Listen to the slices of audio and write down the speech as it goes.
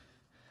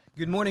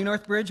Good morning,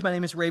 Northbridge. My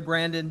name is Ray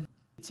Brandon.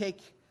 Take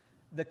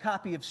the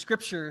copy of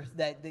Scripture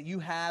that you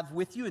have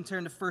with you and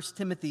turn to 1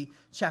 Timothy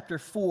chapter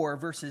 4,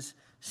 verses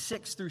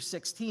 6 through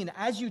 16.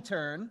 As you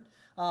turn,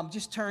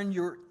 just turn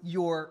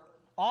your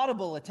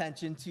audible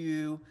attention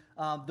to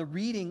the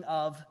reading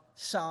of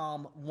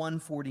Psalm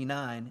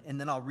 149, and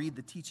then I'll read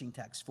the teaching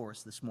text for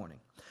us this morning.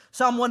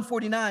 Psalm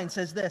 149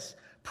 says this: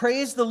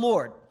 "Praise the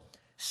Lord.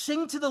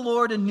 Sing to the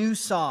Lord a new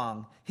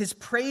song, his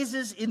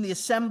praises in the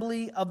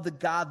assembly of the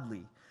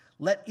godly.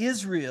 Let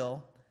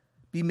Israel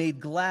be made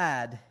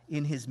glad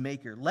in his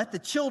maker. Let the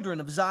children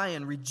of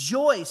Zion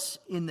rejoice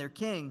in their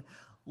king.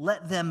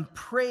 Let them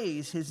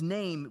praise his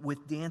name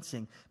with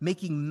dancing,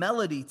 making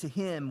melody to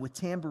him with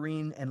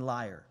tambourine and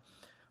lyre.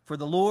 For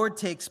the Lord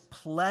takes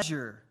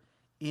pleasure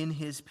in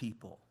his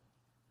people.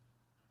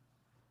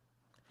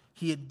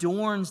 He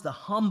adorns the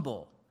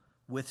humble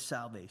with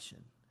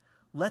salvation.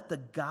 Let the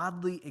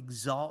godly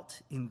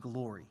exalt in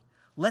glory.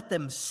 Let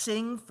them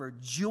sing for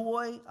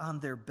joy on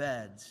their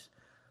beds.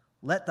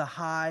 Let the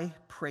high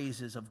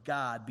praises of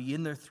God be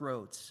in their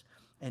throats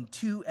and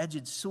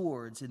two-edged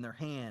swords in their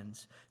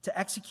hands, to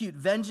execute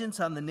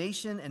vengeance on the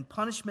nation and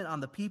punishment on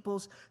the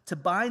peoples, to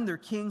bind their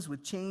kings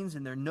with chains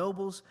and their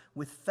nobles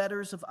with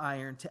fetters of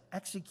iron, to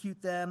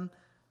execute on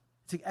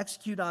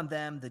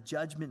them the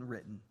judgment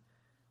written.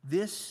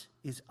 This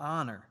is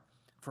honor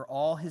for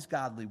all his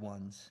godly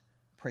ones.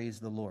 Praise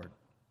the Lord."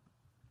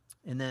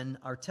 And then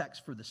our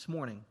text for this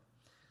morning,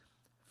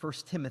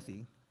 1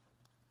 Timothy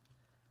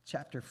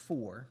chapter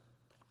 4,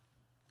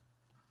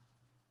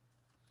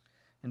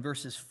 and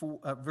verses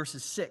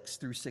 6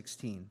 through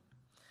 16.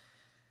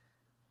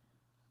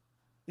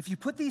 "If you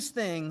put these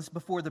things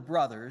before the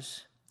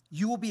brothers,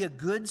 you will be a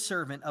good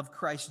servant of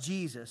Christ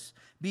Jesus,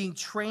 being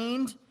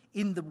trained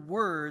in the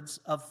words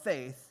of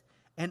faith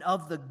and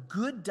of the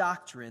good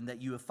doctrine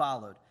that you have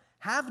followed.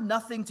 Have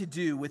nothing to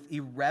do with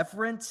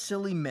irreverent,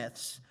 silly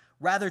myths.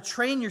 Rather,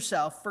 train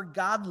yourself for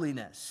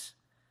godliness.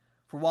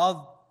 For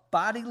while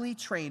bodily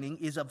training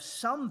is of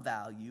some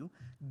value,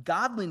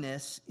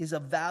 godliness is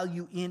of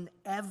value in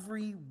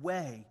every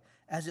way,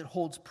 as it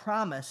holds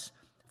promise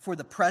for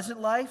the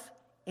present life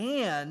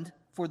and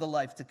for the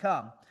life to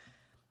come.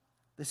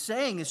 The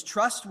saying is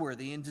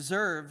trustworthy and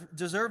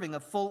deserving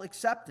of full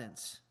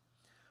acceptance.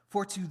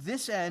 For to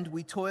this end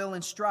we toil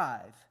and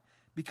strive,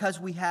 because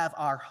we have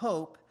our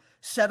hope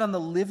set on the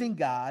living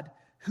God,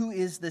 who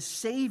is the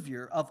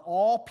Savior of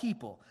all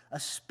people,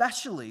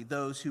 especially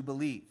those who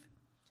believe.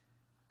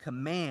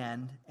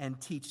 Command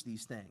and teach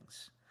these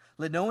things.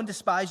 Let no one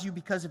despise you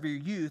because of your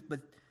youth,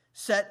 but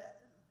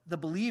set the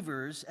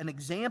believers an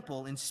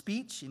example in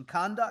speech, in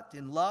conduct,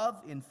 in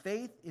love, in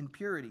faith, in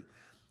purity.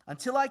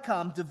 Until I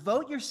come,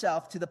 devote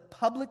yourself to the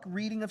public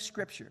reading of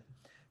Scripture,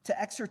 to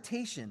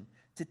exhortation,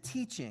 to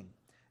teaching.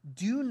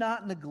 Do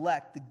not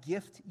neglect the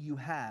gift you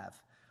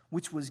have,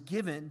 which was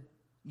given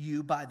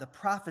you by the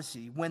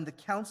prophecy when the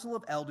council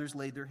of elders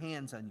laid their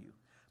hands on you.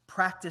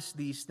 Practice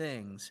these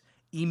things.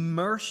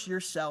 Immerse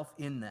yourself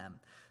in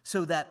them,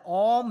 so that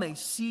all may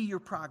see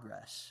your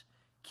progress.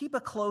 Keep a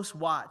close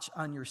watch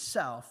on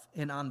yourself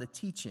and on the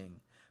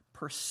teaching.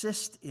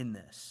 Persist in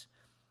this,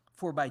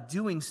 for by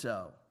doing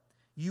so,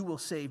 you will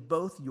save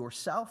both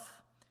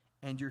yourself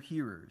and your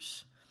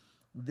hearers."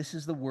 This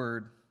is the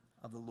word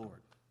of the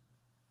Lord.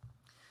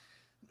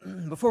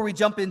 Before we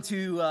jump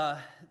into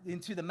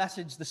the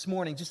message this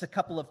morning, just a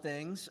couple of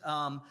things.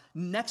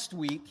 Next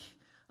week,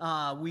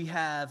 we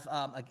have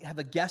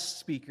a guest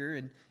speaker,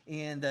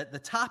 and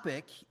the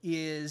topic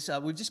is,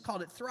 we've just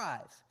called it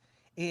Thrive.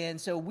 And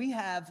so we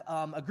have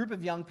a group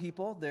of young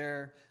people.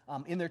 They're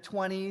in their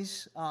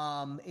 20s,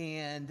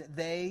 and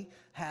they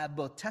have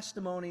both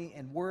testimony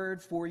and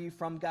word for you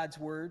from God's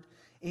word.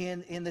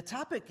 And the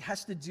topic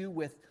has to do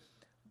with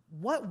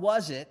what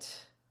was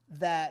it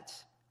that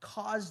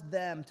caused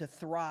them to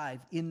thrive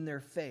in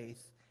their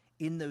faith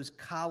in those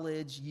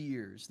college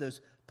years,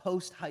 those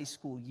post-high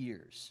school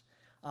years.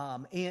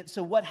 And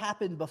so what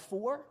happened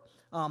before,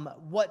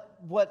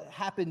 what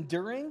happened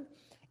during,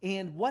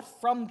 and what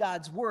from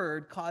God's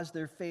word caused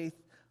their faith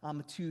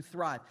to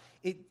thrive.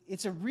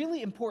 It's a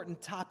really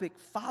important topic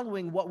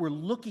following what we're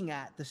looking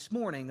at this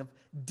morning of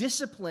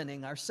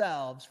disciplining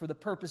ourselves for the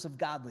purpose of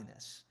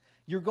godliness.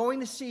 You're going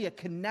to see a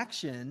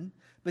connection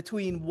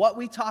between what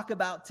we talk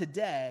about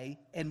today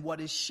and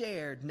what is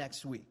shared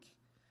next week.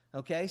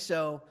 Okay,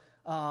 so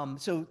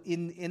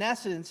in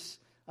essence,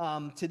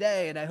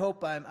 today, and I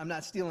hope I'm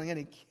not stealing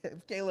any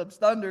of Caleb's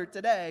thunder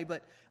today,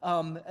 but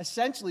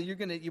essentially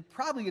you're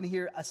probably going to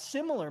hear a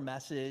similar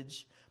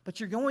message, but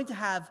you're going to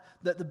have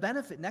the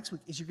benefit next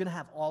week is you're going to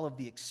have all of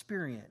the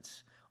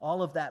experience,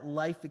 all of that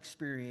life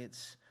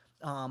experience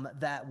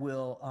that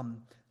will,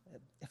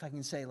 if I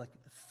can say, like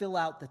fill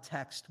out the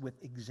text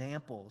with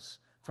examples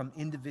from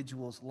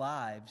individuals'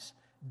 lives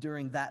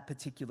during that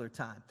particular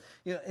time.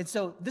 And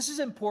so this is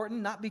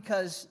important, not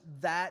because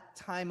that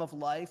time of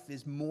life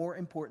is more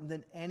important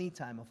than any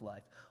time of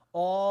life.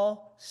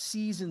 All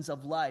seasons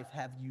of life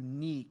have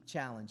unique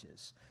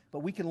challenges, but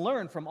we can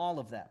learn from all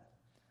of them.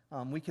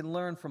 We can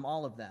learn from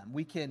all of them.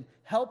 We can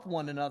help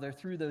one another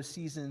through those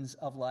seasons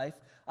of life,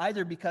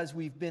 either because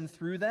we've been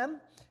through them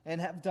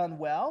and have done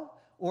well,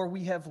 or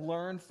we have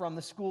learned from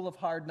the school of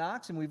hard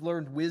knocks and we've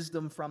learned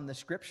wisdom from the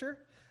Scripture,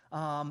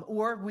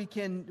 or we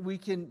can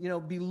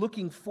be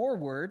looking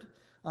forward.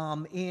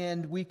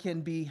 And we can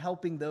be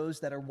helping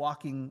those that are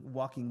walking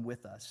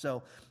with us.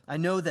 So I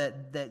know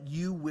that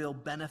you will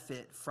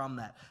benefit from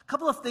that. A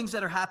couple of things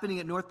that are happening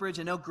at Northbridge.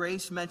 I know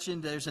Grace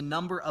mentioned there's a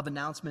number of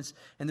announcements,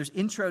 and there's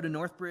Intro to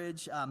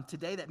Northbridge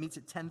today that meets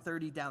at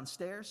 10:30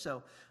 downstairs.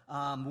 So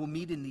we'll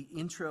meet in the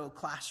intro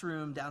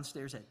classroom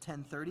downstairs at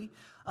 10:30.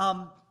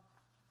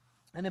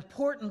 An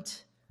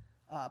important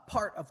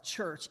part of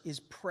church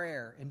is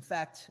prayer. In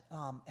fact,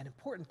 an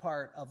important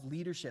part of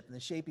leadership and the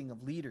shaping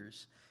of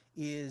leaders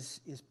is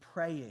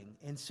praying.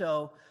 And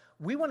so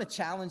we want to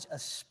challenge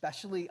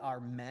especially our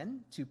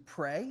men to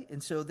pray.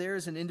 And so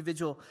there's an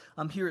individual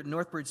here at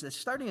Northbridge that's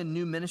starting a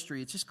new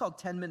ministry. It's just called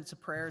 10 Minutes of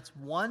Prayer. It's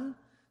one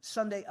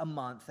Sunday a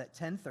month at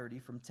 10:30,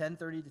 from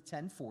 10:30 to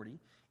 10:40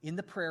 in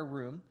the prayer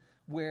room,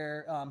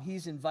 where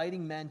he's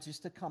inviting men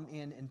just to come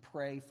in and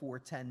pray for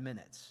 10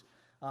 minutes.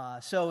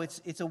 So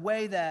it's a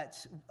way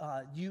that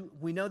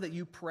we know that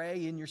you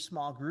pray in your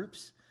small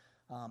groups.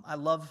 I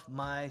love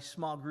my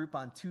small group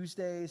on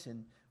Tuesdays,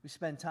 and we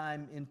spend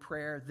time in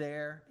prayer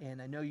there,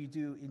 and I know you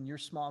do in your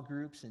small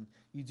groups, and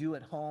you do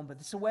at home. But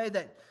it's a way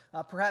that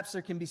perhaps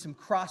there can be some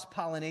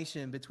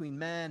cross-pollination between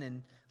men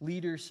and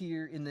leaders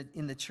here in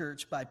the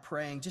church by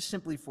praying just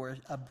simply for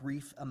a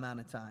brief amount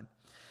of time.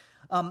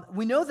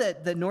 We know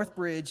that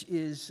Northbridge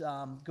is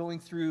going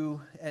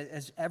through,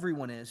 as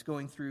everyone is,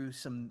 going through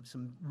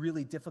some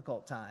really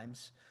difficult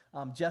times,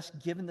 just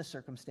given the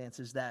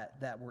circumstances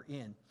that we're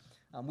in.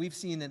 We've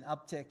seen an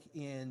uptick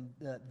in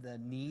the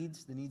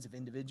needs of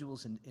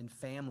individuals and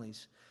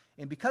families.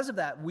 And because of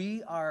that,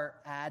 we are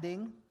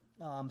adding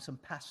some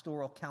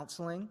pastoral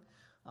counseling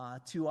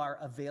to our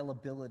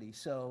availability.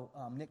 So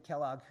Nick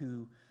Kellogg,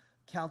 who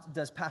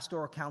does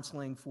pastoral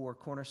counseling for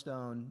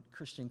Cornerstone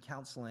Christian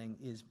Counseling,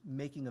 is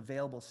making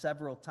available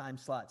several time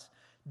slots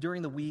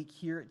during the week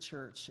here at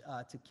church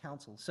to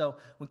counsel. So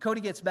when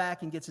Cody gets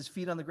back and gets his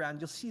feet on the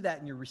ground, you'll see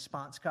that in your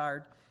response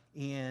card.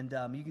 And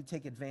you can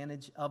take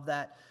advantage of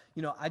that.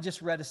 I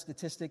just read a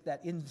statistic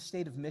that in the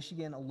state of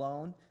Michigan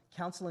alone,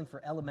 counseling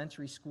for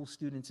elementary school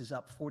students is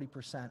up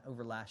 40%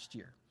 over last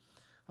year.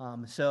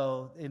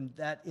 And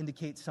that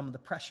indicates some of the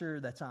pressure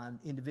that's on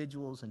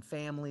individuals and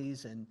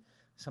families. And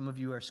some of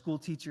you are school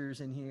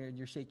teachers in here, and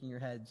you're shaking your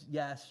heads.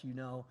 Yes,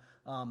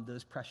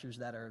 those pressures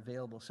that are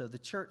available. So the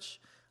church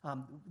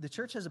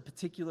has a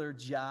particular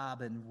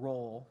job and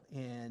role,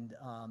 and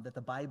that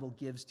the Bible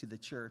gives to the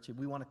church, and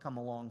we want to come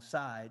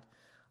alongside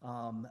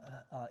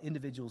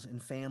individuals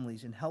and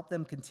families and help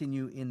them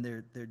continue in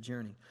their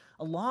journey.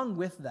 Along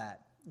with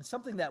that,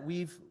 something that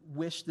we've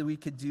wished that we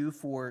could do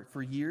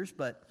for years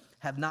but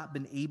have not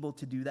been able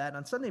to do that.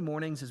 On Sunday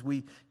mornings, as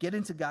we get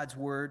into God's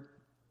Word,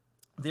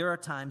 there are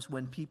times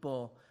when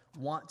people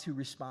want to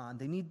respond.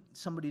 They need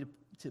somebody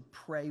to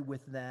pray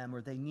with them,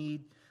 or they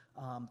need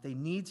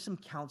some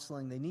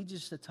counseling. They need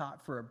just to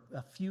talk for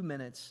a few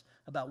minutes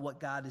about what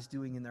God is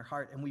doing in their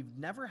heart. And we've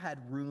never had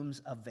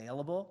rooms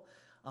available.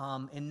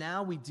 And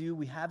now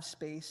we have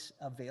space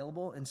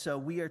available. And so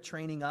we are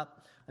training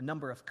up a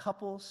number of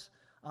couples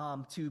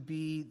to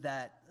be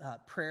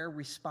that prayer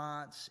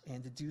response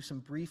and to do some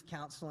brief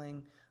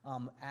counseling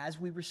as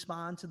we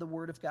respond to the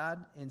Word of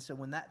God. And so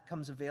when that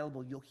comes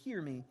available, you'll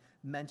hear me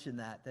mention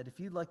that if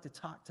you'd like to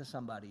talk to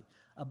somebody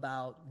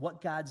about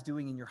what God's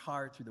doing in your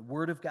heart through the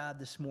Word of God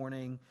this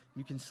morning,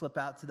 you can slip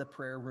out to the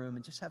prayer room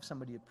and just have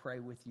somebody to pray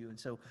with you. And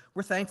so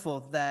we're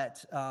thankful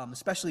that,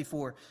 especially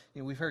for,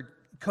 we've heard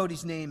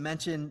Cody's name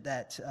mentioned,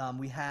 that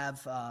we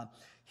have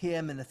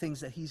him and the things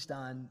that he's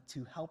done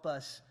to help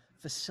us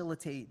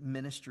facilitate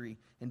ministry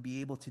and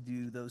be able to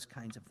do those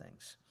kinds of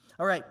things.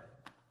 All right,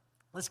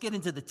 let's get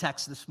into the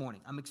text this morning.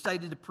 I'm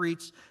excited to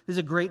preach. This is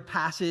a great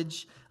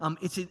passage.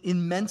 It's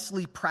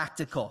immensely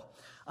practical.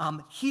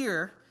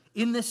 Here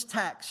in this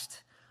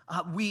text,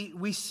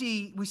 we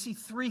see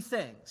three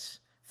things,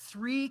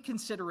 three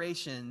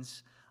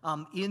considerations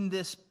in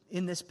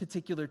this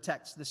particular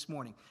text this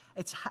morning.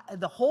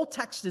 The whole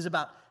text is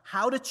about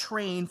how to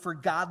train for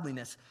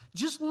godliness.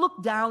 Just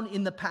look down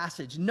in the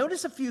passage.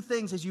 Notice a few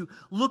things as you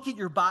look at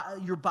your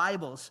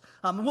Bibles.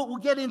 We'll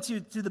get into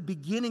the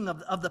beginning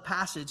of the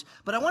passage,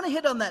 but I want to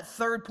hit on that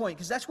third point,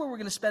 because that's where we're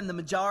going to spend the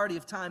majority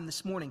of time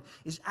this morning,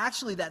 is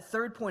actually that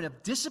third point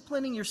of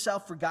disciplining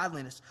yourself for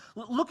godliness.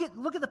 Look at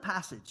the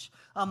passage.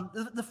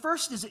 The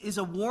first is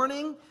a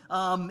warning,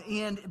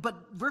 but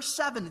verse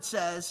 7, it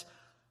says,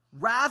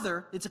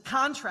 rather, it's a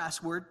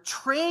contrast word,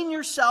 train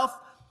yourself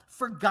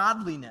for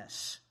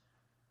godliness.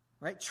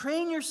 Right?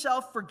 Train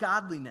yourself for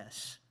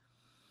godliness.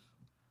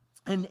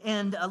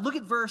 And look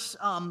at verse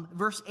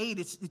 8.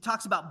 It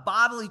talks about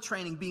bodily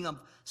training being of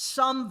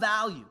some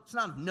value. It's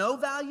not of no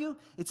value,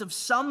 it's of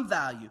some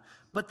value.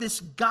 But this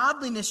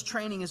godliness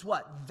training is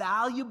what?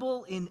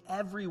 Valuable in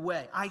every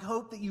way. I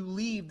hope that you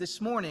leave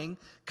this morning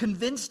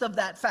convinced of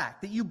that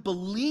fact, that you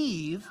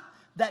believe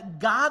that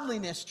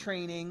godliness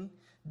training,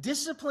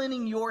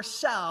 disciplining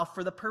yourself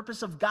for the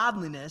purpose of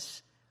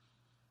godliness,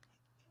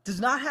 does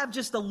not have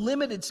just a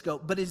limited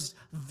scope, but is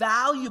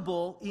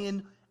valuable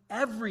in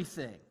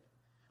everything.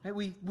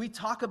 Right? We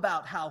talk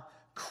about how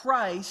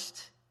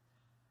Christ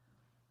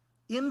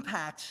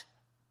impacts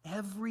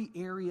every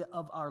area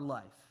of our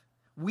life.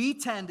 We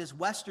tend as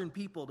Western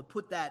people to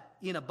put that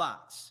in a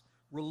box.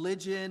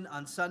 Religion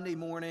on Sunday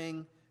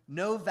morning,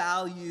 no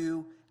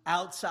value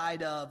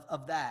outside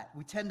of that.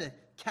 We tend to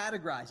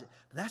categorize it.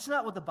 But that's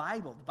not what the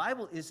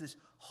Bible is this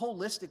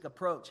holistic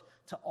approach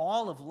to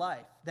all of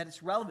life, that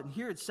it's relevant.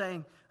 Here it's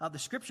saying, the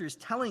Scripture is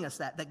telling us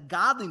that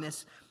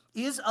godliness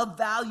is of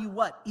value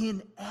what?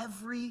 In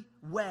every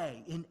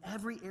way, in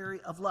every area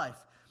of life.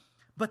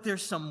 But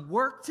there's some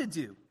work to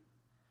do,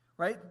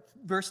 right?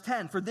 Verse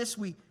 10, for this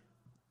we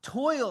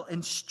toil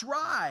and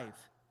strive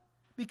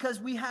because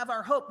we have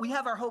our hope. We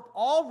have our hope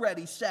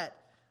already set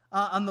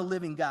on the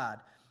living God.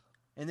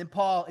 And then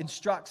Paul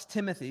instructs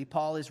Timothy.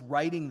 Paul is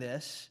writing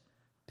this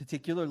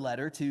particular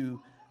letter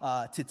to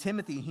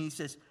Timothy. And he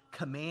says,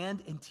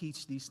 command and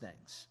teach these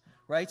things.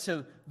 Right?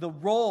 So the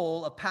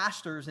role of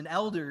pastors and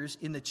elders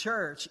in the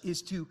church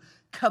is to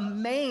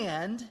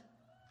command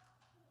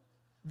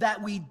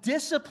that we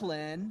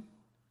discipline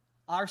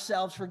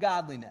ourselves for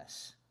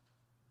godliness.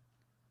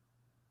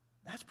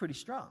 That's pretty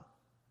strong.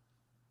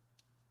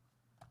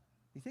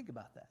 You think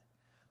about that.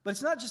 But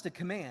it's not just a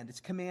command. It's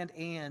command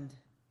and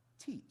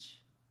teach.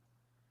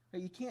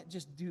 Right? You can't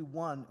just do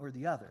one or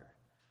the other.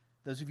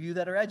 Those of you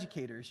that are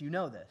educators, you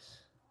know this.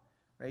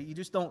 Right? You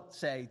just don't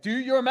say, do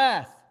your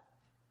math.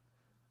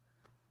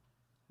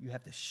 You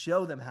have to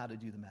show them how to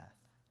do the math.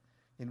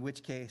 In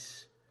which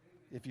case,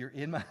 if you're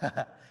in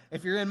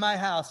my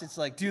house, it's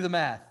like, do the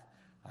math.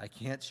 I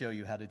can't show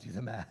you how to do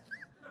the math.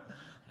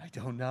 I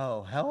don't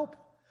know. Help.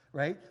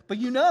 Right? But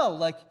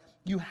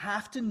you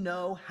have to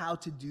know how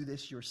to do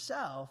this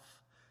yourself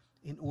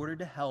in order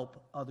to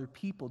help other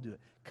people do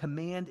it.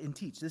 Command and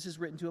teach. This is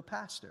written to a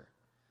pastor.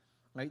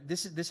 Right?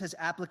 This has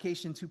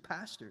application to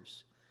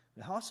pastors.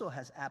 It also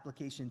has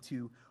application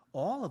to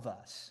all of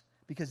us.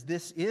 Because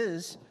this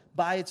is,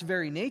 by its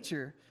very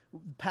nature,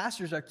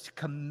 pastors are to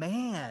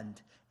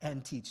command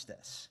and teach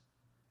this.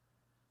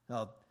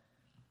 Now,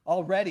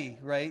 already,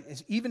 right,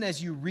 even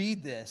as you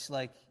read this,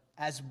 like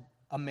as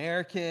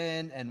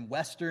American and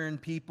Western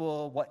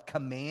people, what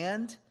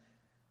command,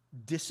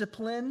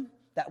 discipline,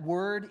 that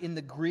word in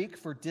the Greek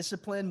for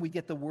discipline, we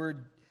get the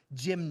word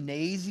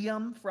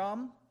gymnasium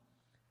from.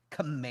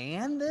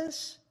 Command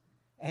this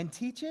and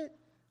teach it?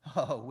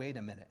 Oh, wait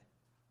a minute.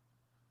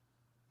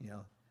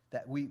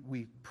 That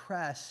we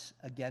press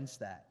against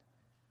that.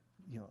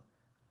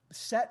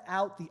 Set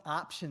out the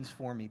options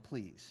for me,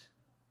 please.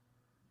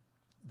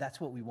 That's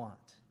what we want.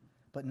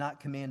 But not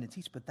command and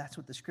teach, but that's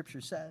what the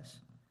Scripture says.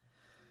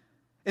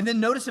 And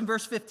then notice in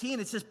verse 15,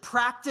 it says,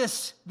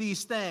 practice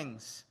these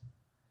things.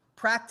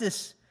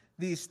 Practice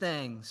these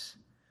things.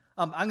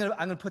 I'm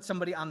gonna put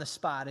somebody on the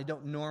spot. I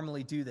don't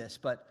normally do this,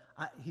 but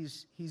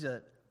he's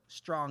a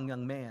strong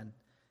young man.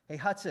 Hey,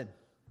 Hudson.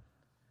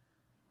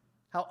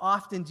 How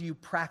often do you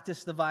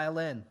practice the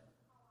violin?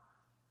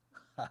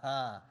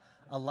 A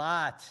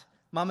lot.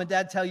 Mom and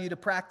Dad tell you to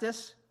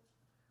practice?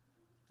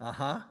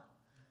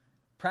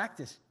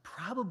 Practice.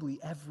 Probably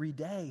every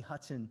day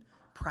Hudson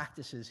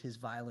practices his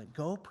violin.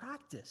 Go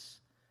practice.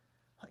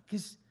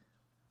 Because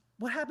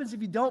what happens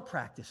if you don't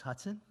practice,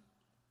 Hudson?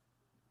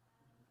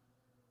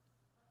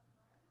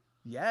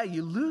 Yeah,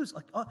 you lose.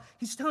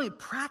 He's telling you,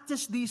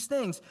 practice these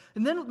things.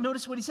 And then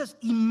notice what he says.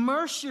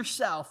 Immerse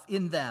yourself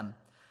in them.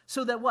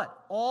 So that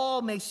what?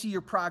 All may see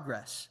your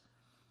progress.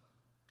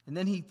 And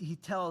then he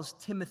tells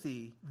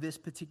Timothy this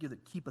particular,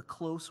 keep a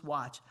close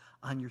watch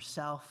on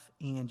yourself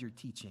and your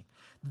teaching.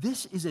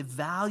 This is a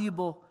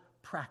valuable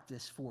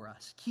practice for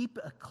us. Keep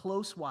a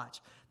close watch.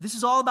 This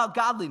is all about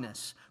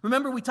godliness.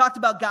 Remember, we talked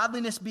about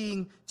godliness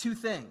being two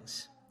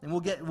things. And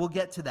we'll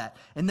get to that.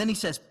 And then he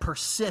says,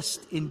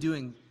 persist in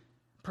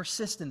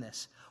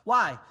this.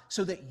 Why?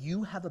 So that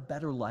you have a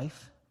better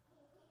life?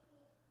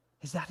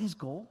 Is that his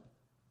goal?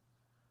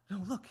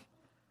 No, look,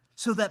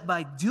 so that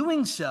by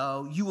doing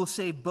so, you will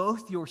save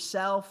both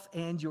yourself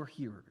and your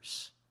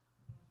hearers.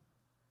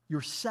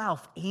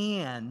 Yourself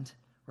and,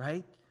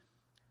 right?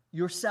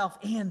 Yourself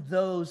and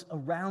those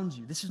around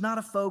you. This is not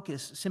a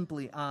focus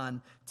simply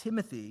on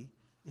Timothy.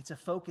 It's a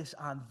focus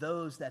on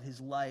those that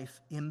his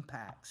life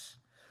impacts.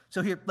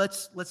 So here,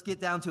 let's get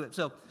down to it.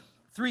 So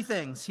 3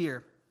 things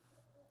here.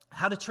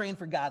 How to train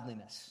for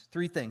godliness.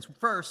 3 things.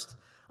 First,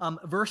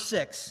 verse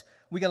 6,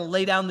 we got to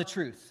lay down the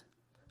truth.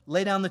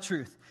 Lay down the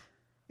truth.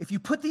 If you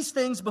put these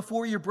things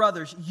before your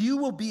brothers, you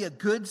will be a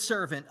good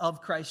servant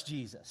of Christ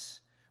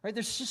Jesus. Right?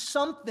 There's just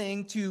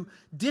something to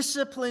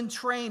discipline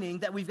training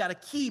that we've got to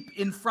keep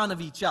in front of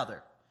each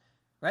other.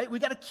 Right? We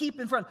got to keep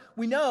in front.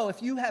 We know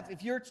if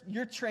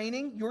you're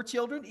training your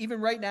children,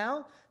 even right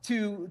now,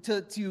 to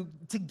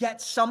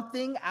get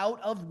something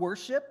out of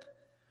worship,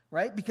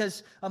 right?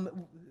 Because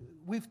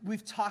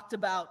we've talked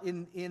about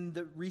in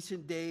the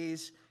recent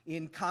days,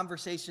 in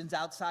conversations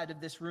outside of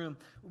this room,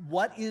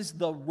 what is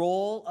the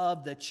role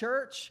of the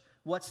church?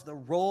 What's the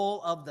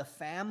role of the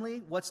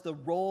family? What's the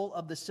role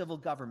of the civil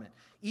government?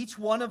 Each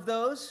one of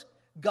those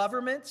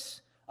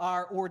governments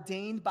are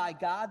ordained by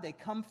God. They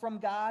come from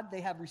God.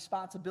 They have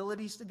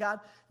responsibilities to God.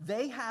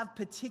 They have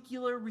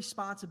particular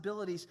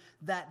responsibilities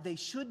that they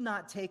should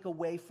not take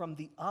away from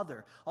the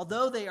other.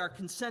 Although they are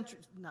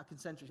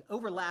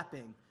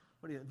overlapping.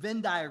 Venn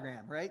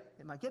diagram, right?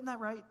 Am I getting that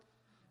right?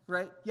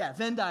 Right? Yeah,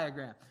 Venn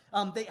diagram.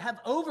 They have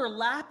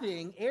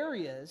overlapping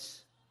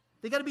areas.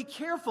 They got to be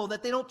careful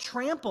that they don't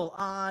trample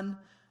on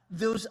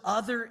those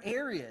other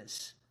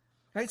areas.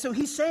 Right? So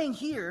he's saying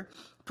here,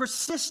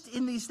 persist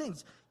in these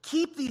things.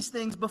 Keep these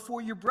things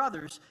before your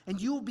brothers, and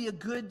you will be a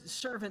good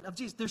servant of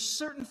Jesus. There's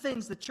certain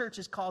things the church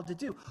is called to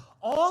do.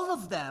 All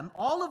of them,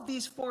 all of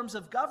these forms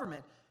of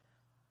government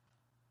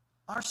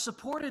are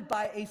supported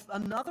by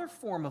another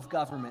form of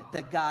government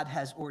that God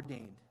has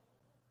ordained.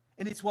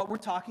 And it's what we're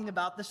talking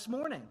about this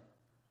morning.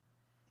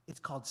 It's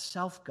called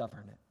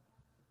self-government.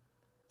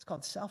 It's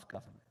called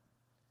self-government.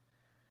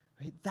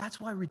 Right? That's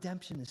why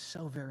redemption is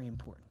so very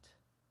important.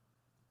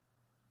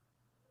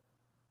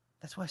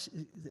 That's why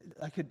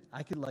I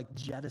could like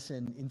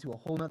jettison into a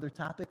whole nother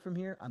topic from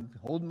here. I'm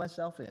holding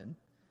myself in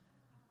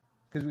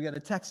because we got a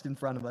text in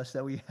front of us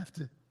that we have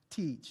to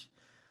teach.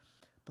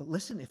 But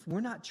listen, if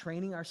we're not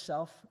training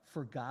ourselves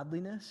for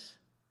godliness,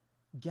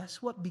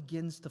 guess what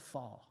begins to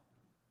fall?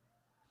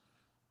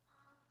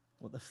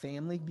 Well, the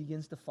family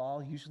begins to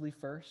fall usually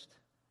first,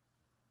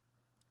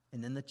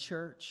 and then the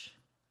church,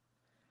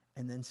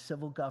 and then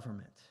civil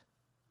government,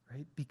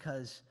 right?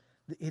 Because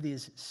it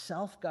is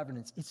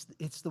self-governance.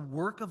 It's the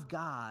work of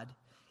God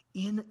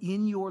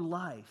in your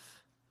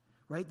life,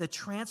 right? The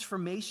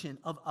transformation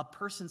of a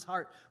person's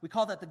heart. We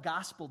call that the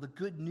gospel, the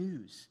good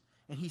news.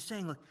 And he's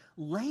saying, look,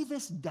 lay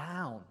this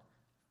down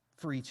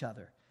for each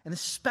other, and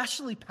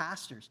especially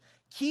pastors.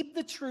 Keep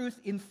the truth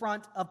in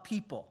front of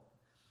people.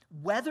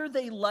 Whether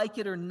they like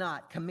it or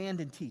not,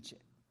 command and teach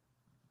it.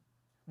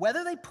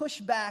 Whether they push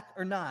back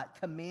or not,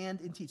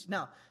 command and teach.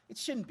 Now, it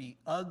shouldn't be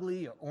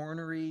ugly or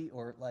ornery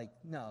or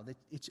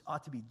it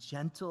ought to be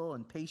gentle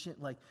and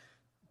patient. Like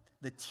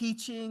the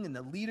teaching and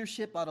the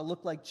leadership ought to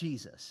look like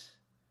Jesus,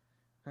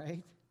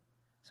 right?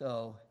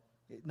 So,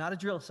 not a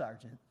drill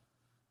sergeant.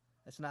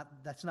 That's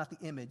not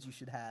the image you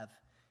should have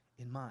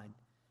in mind.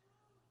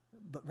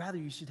 But rather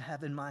you should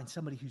have in mind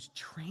somebody who's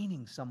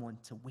training someone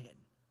to win,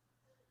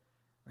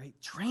 right?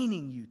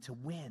 Training you to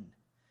win,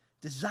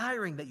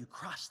 desiring that you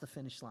cross the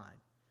finish line,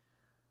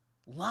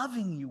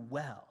 loving you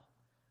well.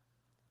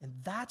 And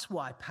that's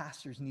why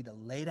pastors need to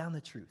lay down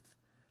the truth.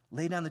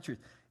 Lay down the truth.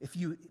 If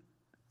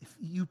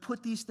you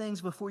put these things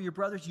before your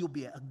brothers, you'll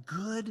be a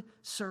good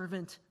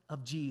servant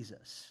of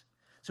Jesus.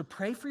 So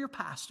pray for your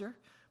pastor,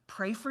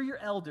 pray for your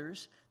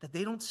elders, that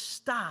they don't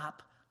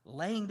stop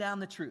laying down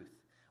the truth.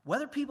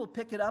 Whether people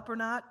pick it up or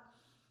not,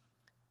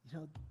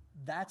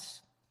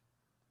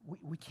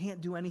 we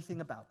can't do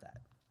anything about that.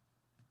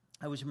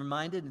 I was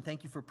reminded, and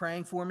thank you for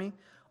praying for me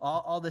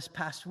all this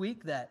past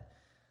week, that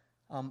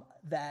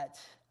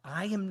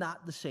I am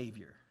not the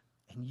Savior,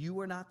 and you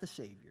are not the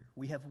Savior.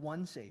 We have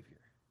one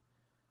Savior,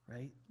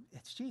 right?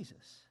 It's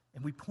Jesus.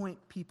 And we point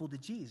people to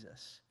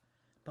Jesus.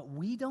 But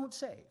we don't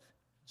save.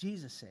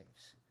 Jesus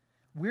saves.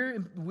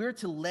 We're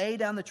to lay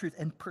down the truth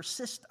and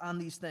persist on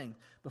these things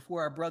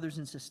before our brothers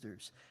and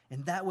sisters.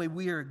 And that way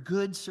we are a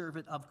good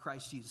servant of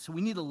Christ Jesus. So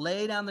we need to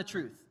lay down the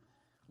truth.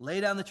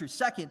 Lay down the truth.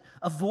 Second,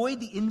 avoid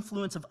the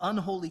influence of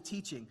unholy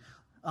teaching.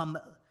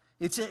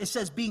 It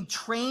says, being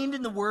trained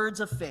in the words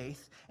of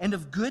faith and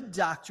of good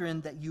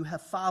doctrine that you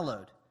have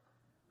followed.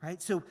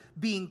 Right? So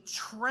being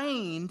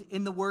trained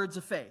in the words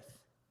of faith.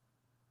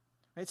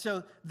 Right?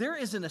 So there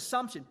is an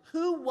assumption.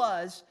 Who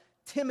was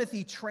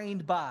Timothy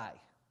trained by?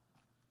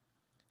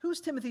 Who's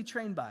Timothy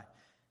trained by?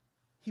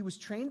 He was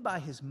trained by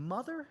his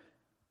mother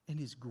and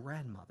his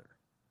grandmother.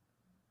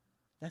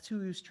 That's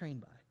who he was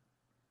trained by.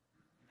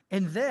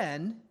 And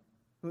then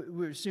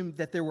we assume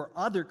that there were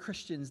other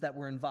Christians that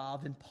were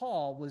involved, and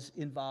Paul was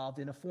involved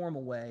in a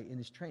formal way in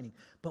his training.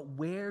 But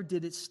where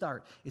did it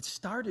start? It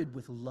started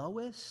with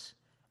Lois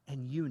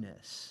and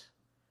Eunice,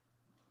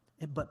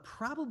 but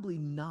probably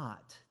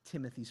not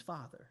Timothy's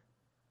father.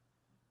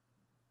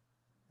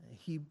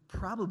 He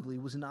probably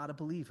was not a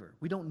believer.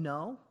 We don't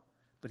know,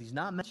 but he's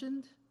not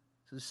mentioned.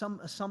 So there's some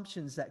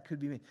assumptions that could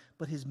be made.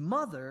 But his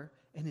mother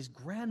and his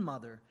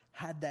grandmother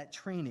had that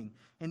training.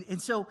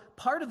 And so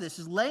part of this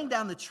is laying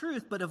down the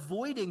truth, but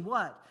avoiding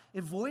what?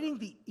 Avoiding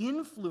the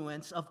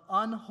influence of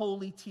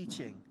unholy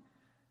teaching.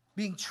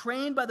 Being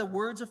trained by the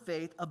words of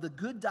faith of the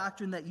good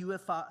doctrine that you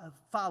have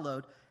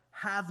followed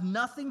have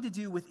nothing to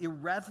do with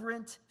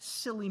irreverent,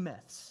 silly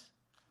myths.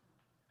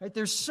 Right?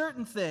 There's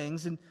certain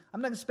things, and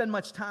I'm not going to spend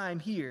much time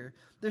here,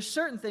 there's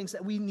certain things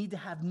that we need to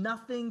have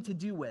nothing to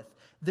do with.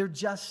 They're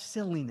just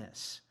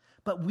silliness.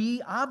 But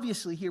we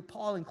obviously, here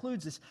Paul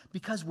includes this,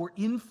 because we're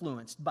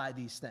influenced by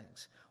these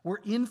things. We're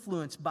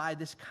influenced by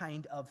this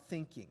kind of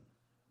thinking.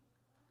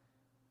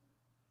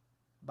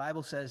 The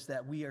Bible says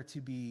that we are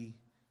to be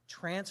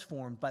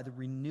transformed by the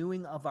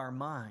renewing of our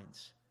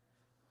minds.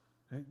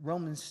 Right?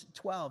 Romans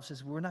 12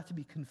 says we're not to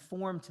be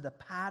conformed to the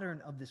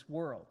pattern of this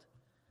world.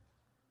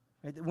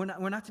 Right?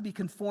 We're not to be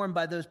conformed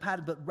by those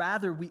patterns, but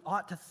rather we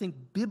ought to think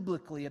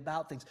biblically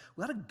about things.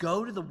 We ought to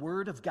go to the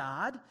Word of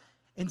God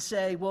and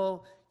say,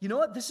 well, you know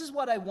what? This is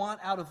what I want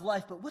out of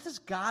life, but what does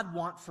God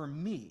want for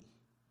me?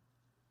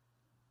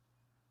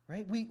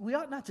 Right? We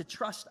ought not to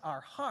trust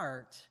our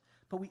heart,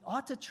 but we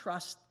ought to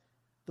trust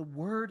the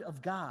Word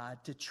of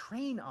God to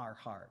train our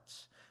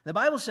hearts. The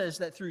Bible says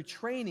that through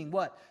training,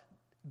 what?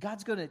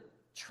 God's going to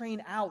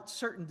train out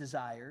certain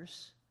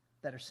desires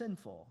that are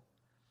sinful,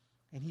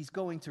 and He's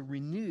going to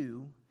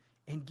renew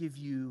and give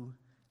you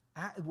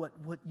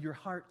what your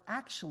heart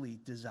actually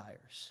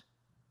desires.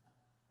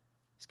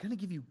 He's going to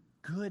give you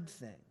good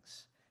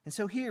things. And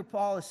so here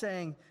Paul is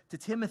saying to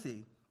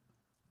Timothy,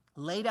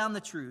 lay down the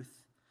truth,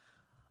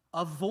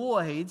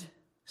 avoid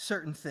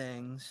certain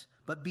things,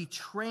 but be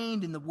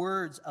trained in the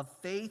words of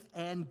faith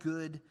and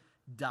good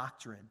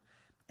doctrine.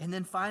 And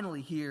then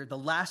finally here, the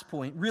last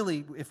point,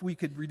 really, if we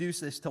could reduce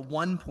this to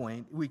one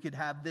point, we could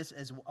have this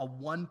as a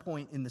one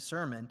point in the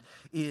sermon,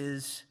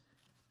 is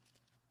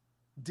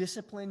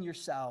discipline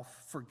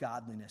yourself for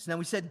godliness. Now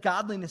we said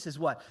godliness is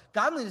what?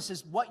 Godliness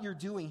is what you're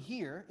doing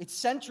here. It's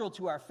central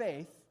to our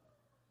faith,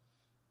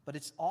 but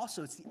it's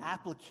the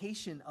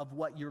application of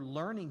what you're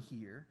learning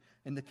here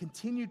and the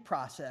continued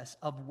process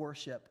of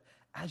worship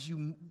as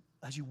you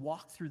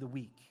walk through the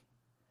week.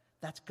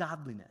 That's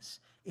godliness.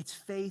 It's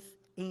faith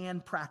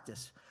and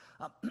practice.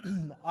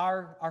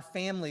 Our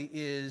family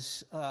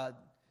is,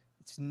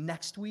 it's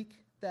next week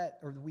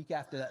or the week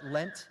after that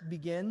Lent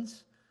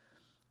begins.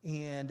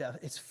 And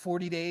it's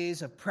 40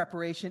 days of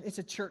preparation. It's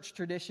a church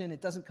tradition.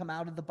 It doesn't come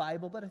out of the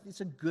Bible, but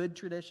it's a good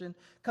tradition.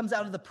 It comes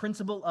out of the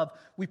principle of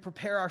we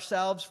prepare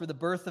ourselves for the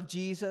birth of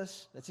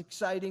Jesus. That's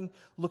exciting,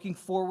 looking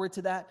forward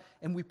to that.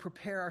 And we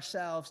prepare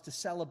ourselves to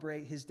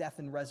celebrate his death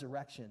and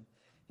resurrection.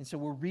 And so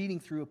we're reading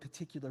through a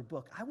particular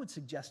book. I would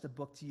suggest a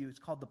book to you. It's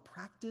called The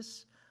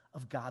Practice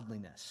of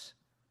Godliness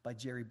by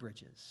Jerry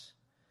Bridges.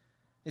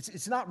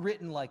 It's not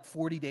written like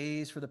 40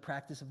 days for the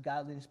practice of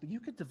godliness, but you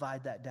could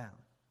divide that down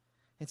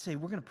and say,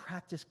 we're going to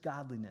practice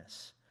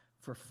godliness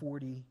for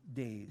 40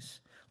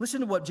 days.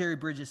 Listen to what Jerry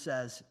Bridges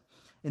says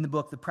in the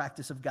book, The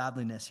Practice of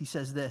Godliness. He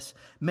says this: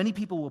 many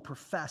people will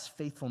profess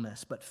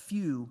faithfulness, but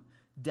few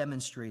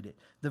demonstrate it.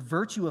 The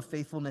virtue of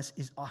faithfulness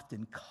is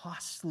often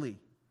costly,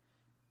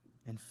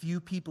 and few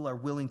people are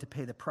willing to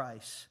pay the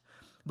price.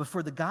 But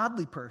for the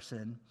godly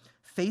person,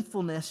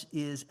 faithfulness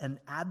is an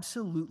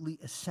absolutely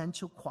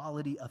essential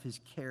quality of his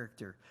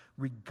character,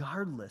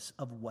 regardless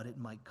of what it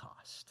might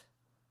cost.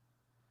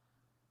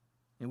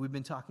 And we've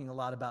been talking a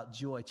lot about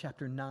joy.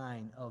 Chapter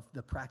 9 of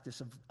the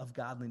practice of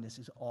godliness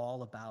is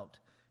all about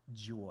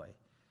joy.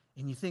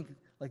 And you think,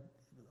 like,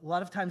 a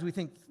lot of times we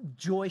think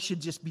joy should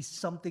just be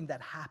something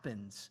that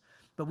happens.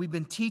 But we've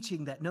been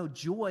teaching that, no,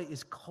 joy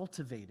is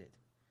cultivated.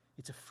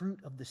 It's a fruit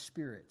of the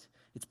Spirit.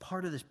 It's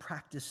part of this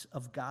practice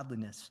of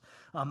godliness.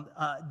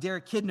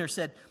 Derek Kidner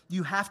said,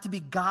 you have to be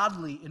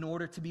godly in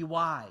order to be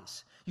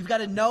wise. You've got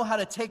to know how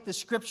to take the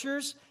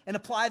scriptures and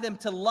apply them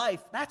to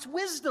life. That's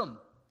wisdom.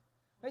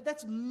 Right?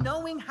 That's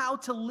knowing how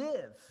to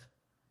live.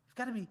 You've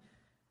got to be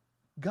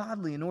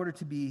godly in order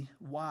to be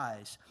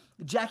wise.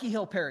 Jackie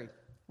Hill Perry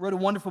wrote a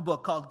wonderful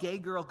book called Gay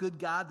Girl, Good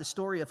God, the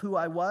story of who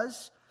I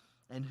was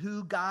and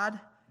who God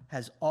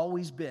has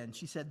always been.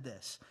 She said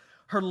this: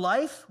 her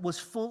life was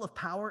full of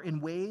power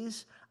in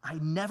ways I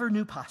never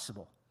knew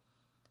possible.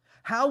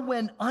 How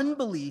when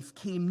unbelief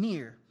came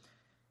near,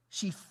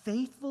 she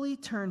faithfully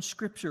turned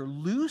Scripture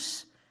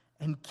loose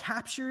and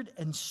captured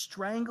and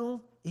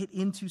strangled it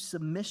into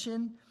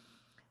submission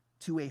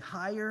to a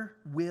higher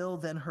will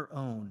than her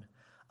own.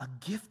 A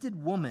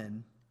gifted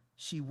woman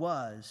she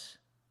was,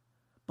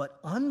 but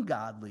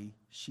ungodly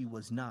she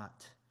was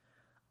not.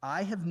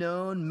 I have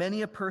known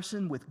many a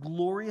person with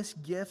glorious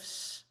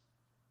gifts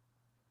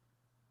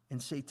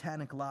and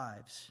satanic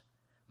lives,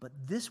 but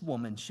this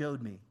woman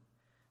showed me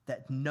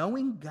that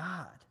knowing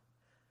God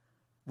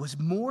was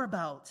more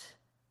about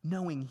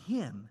knowing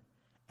him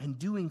and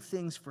doing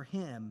things for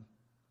him.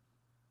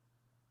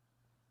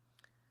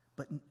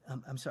 But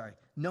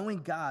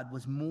knowing God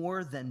was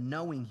more than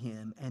knowing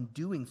him and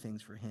doing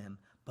things for him,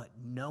 but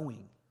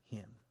knowing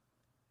him.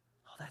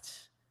 Oh,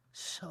 that's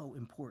so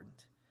important.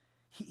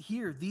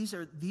 Here, these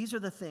are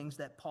the things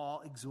that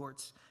Paul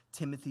exhorts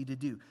Timothy to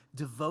do.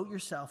 Devote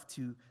yourself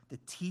to the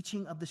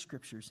teaching of the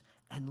Scriptures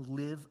and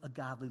live a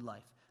godly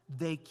life.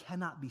 They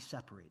cannot be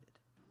separated.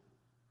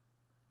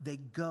 They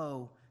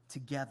go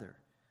together.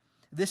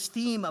 This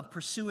theme of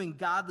pursuing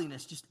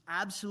godliness just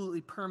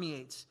absolutely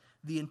permeates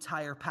the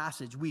entire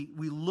passage. We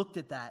looked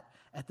at that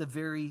at the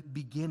very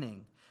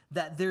beginning,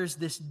 that there's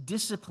this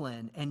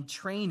discipline and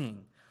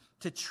training.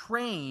 To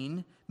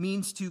train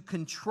means to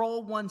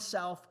control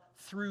oneself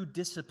through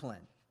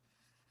discipline.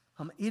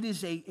 It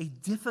is a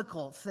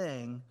difficult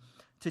thing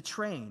to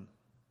train.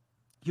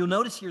 You'll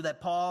notice here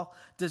that Paul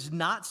does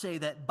not say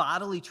that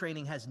bodily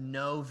training has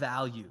no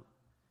value.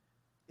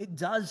 It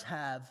does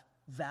have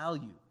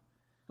value.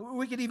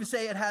 We could even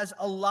say it has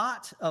a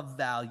lot of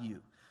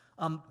value.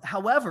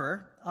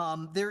 However,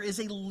 there is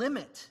a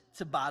limit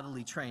to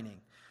bodily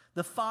training.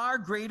 The far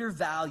greater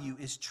value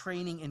is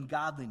training in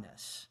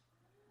godliness.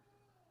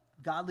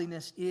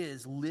 Godliness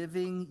is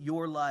living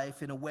your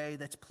life in a way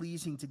that's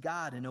pleasing to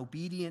God and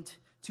obedient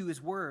to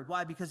His word.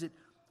 Why? Because it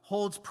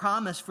holds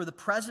promise for the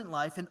present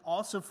life and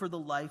also for the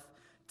life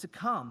to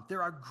come.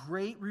 There are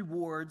great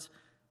rewards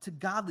to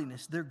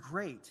godliness. They're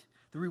great.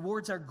 The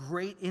rewards are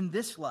great in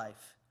this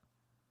life,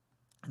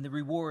 and the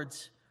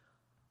rewards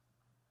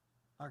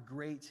are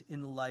great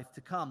in the life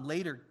to come.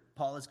 Later,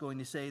 Paul is going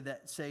to say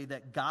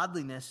that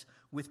godliness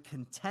with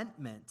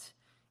contentment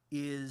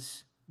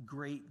is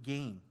great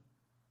gain.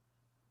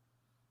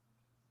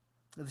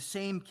 The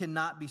same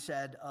cannot be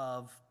said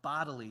of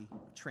bodily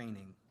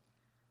training.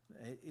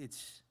 It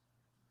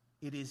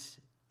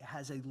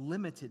has a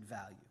limited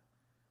value.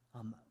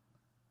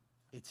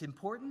 It's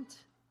important,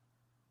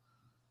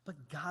 but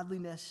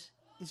godliness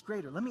is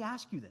greater. Let me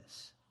ask you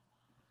this.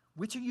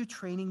 Which are you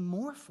training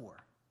more for?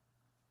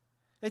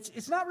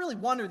 It's not really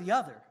one or the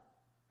other,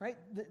 right?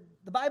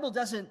 The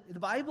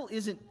Bible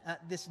isn't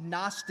this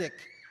Gnostic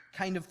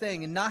kind of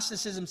thing. And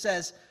Gnosticism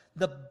says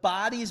the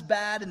body is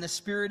bad and the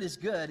spirit is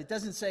good. It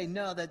doesn't say,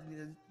 no, that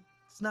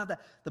it's not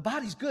that. The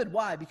body's good.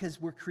 Why? Because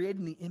we're created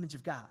in the image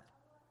of God.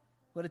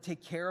 We ought to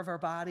take care of our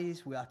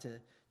bodies. We ought to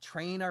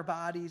train our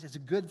bodies. It's a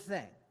good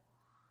thing.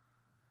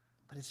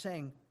 But it's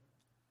saying,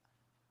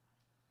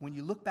 when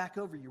you look back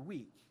over your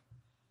week,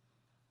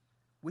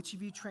 which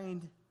of you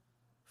trained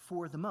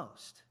for the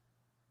most?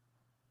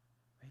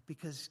 Right?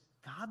 Because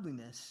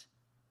godliness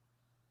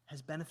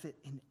has benefit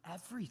in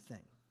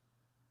everything.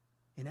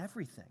 In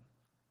everything.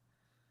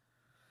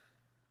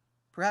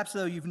 Perhaps,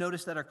 though, you've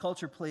noticed that our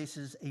culture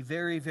places a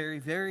very, very,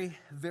 very,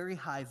 very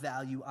high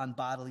value on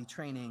bodily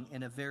training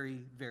and a very,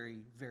 very,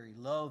 very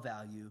low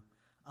value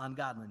on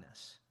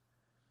godliness.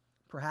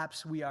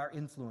 Perhaps we are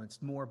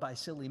influenced more by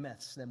silly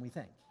myths than we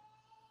think.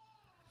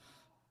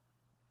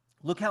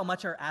 Look how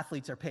much our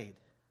athletes are paid.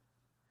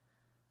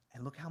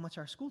 And look how much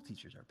our school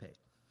teachers are paid.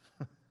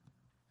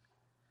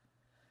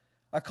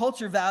 Our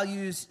culture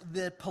values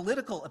the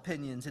political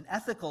opinions and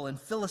ethical and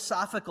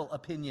philosophical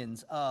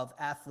opinions of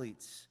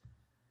athletes.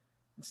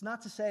 It's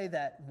not to say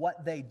that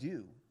what they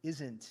do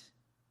isn't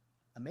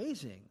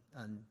amazing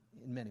in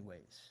many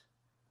ways.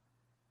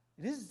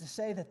 It isn't to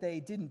say that they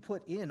didn't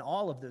put in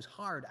all of those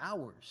hard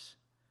hours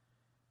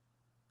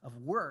of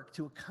work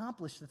to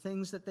accomplish the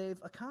things that they've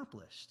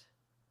accomplished.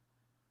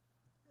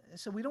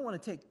 So we don't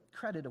want to take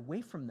credit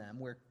away from them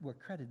where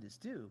credit is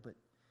due, but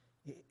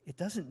it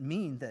doesn't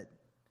mean that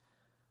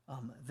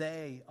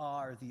they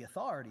are the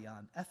authority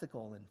on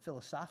ethical and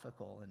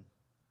philosophical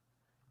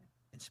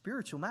and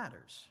spiritual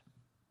matters.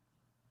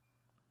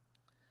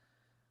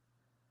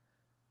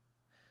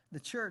 The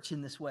church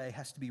in this way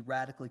has to be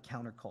radically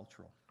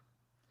countercultural.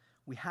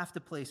 We have to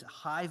place a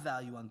high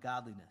value on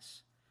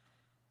godliness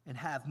and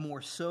have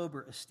more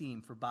sober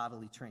esteem for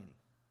bodily training.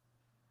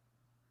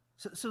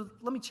 So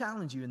let me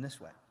challenge you in this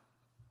way.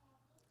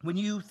 When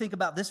you think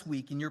about this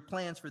week and your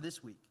plans for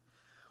this week,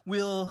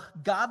 will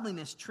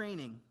godliness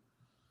training,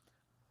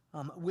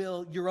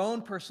 will your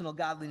own personal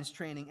godliness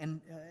training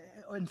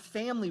and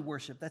family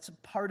worship, that's a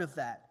part of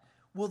that,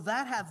 will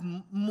that have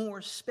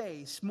more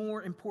space,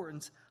 more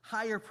importance,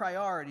 higher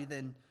priority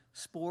than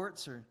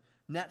sports or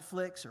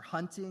Netflix or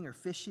hunting or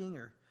fishing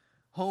or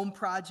home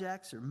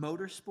projects or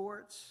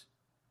motorsports?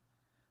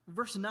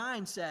 Verse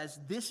 9 says,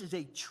 this is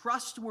a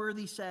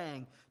trustworthy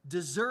saying,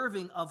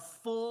 deserving of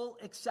full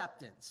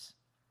acceptance.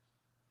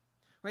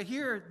 Right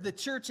here, the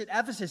church at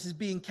Ephesus is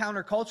being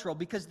countercultural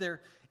because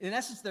they're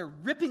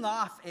ripping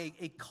off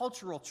a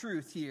cultural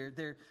truth here.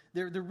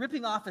 They're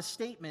ripping off a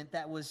statement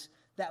that was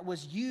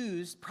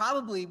used,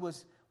 probably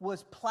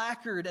was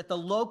placard at the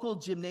local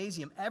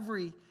gymnasium.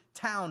 Every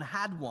town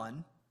had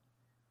one.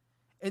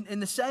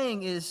 And the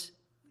saying is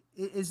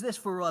this: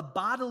 for a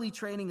bodily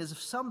training is of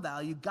some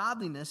value,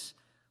 godliness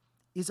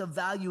is of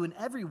value in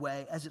every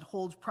way as it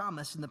holds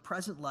promise in the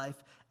present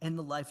life and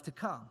the life to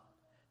come.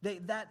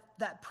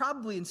 That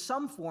probably in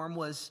some form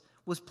was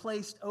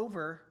placed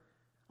over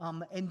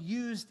and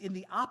used in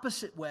the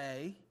opposite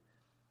way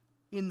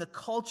in the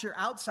culture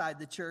outside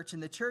the church.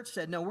 And the church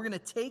said, no, we're going to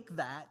take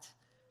that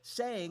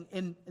saying,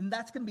 and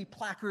that's going to be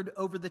placarded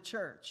over the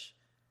church.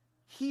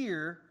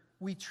 Here,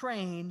 we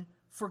train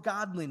for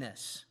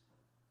godliness.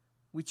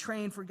 We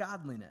train for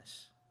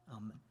godliness.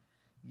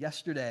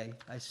 Yesterday,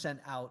 I sent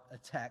out a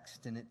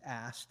text, and it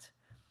asked,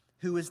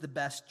 who is the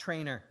best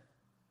trainer?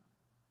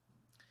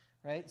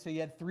 Right? So you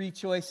had three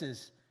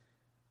choices.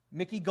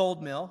 Mickey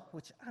Goldmill,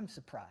 which I'm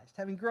surprised.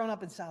 Having grown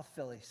up in South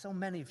Philly, so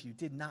many of you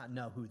did not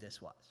know who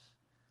this was.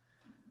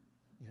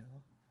 You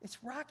know, it's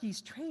Rocky's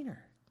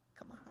trainer.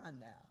 Come on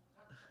now.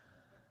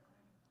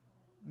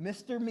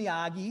 Mr.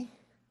 Miyagi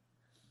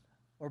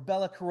or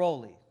Bella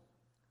Caroli.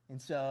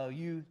 And so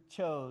you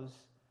chose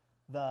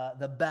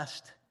the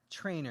best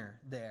trainer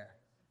there.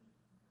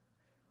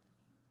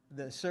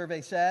 The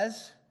survey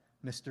says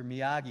Mr.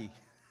 Miyagi.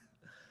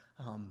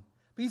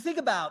 But you think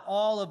about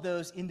all of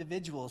those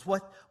individuals.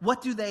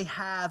 What do they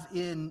have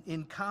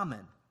in common?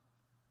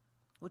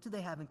 What do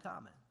they have in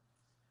common?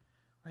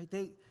 Right?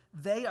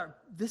 They are,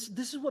 this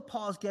is what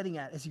Paul's getting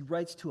at as he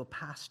writes to a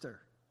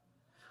pastor.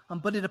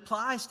 But it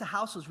applies to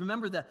households.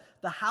 Remember, the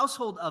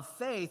household of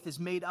faith is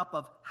made up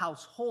of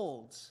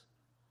households.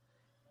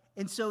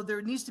 And so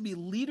there needs to be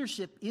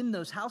leadership in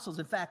those households.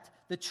 In fact,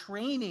 the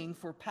training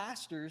for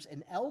pastors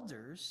and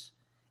elders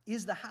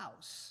is the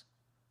house.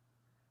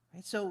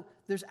 Right? So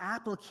there's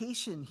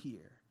application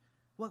here.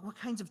 What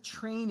kinds of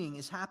training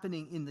is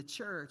happening in the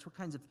church? What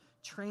kinds of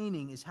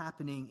training is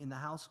happening in the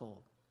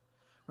household?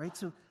 Right?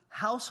 So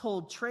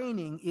household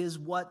training is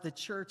what the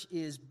church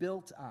is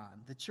built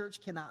on. The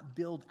church cannot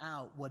build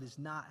out what is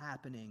not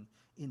happening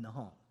in the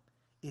home.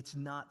 It's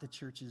not the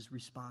church's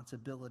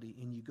responsibility,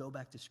 and you go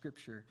back to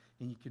Scripture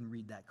and you can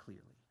read that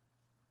clearly.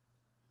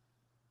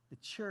 The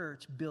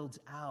church builds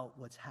out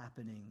what's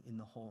happening in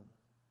the home.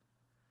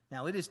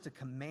 Now, it is to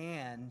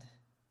command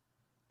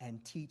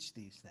and teach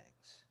these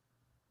things.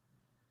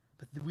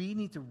 But we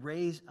need to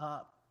raise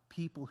up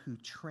people who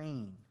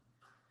train.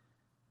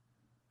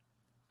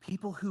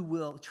 People who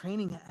will,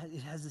 training, it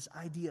has this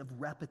idea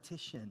of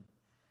repetition.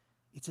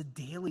 It's a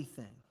daily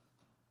thing,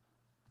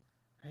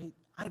 right?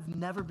 I've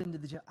never been to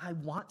the gym. I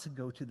want to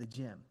go to the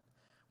gym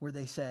where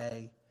they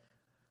say,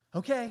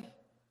 okay,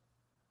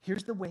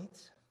 here's the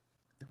weights.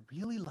 They're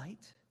really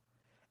light,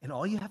 and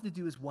all you have to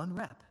do is 1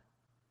 rep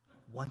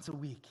once a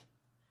week.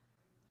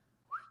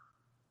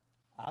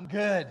 I'm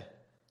good.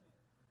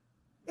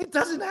 It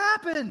doesn't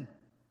happen.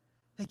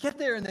 They get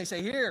there and they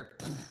say, here,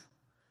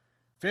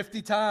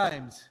 50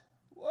 times.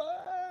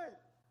 What?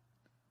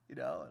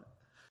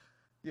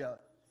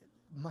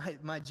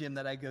 My gym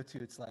that I go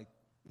to, it's like,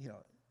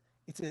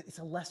 it's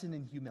a lesson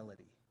in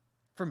humility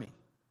for me,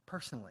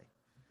 personally.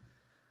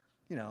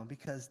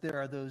 Because there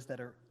are those that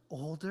are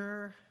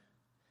older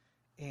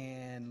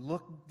and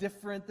look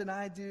different than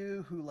I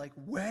do who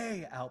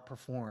way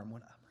outperform.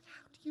 When I'm like,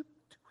 how do you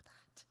do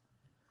that?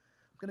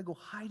 I'm going to go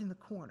hide in the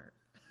corner.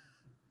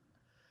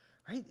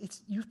 Right?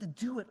 You have to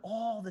do it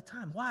all the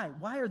time. Why?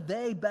 Why are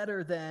they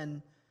better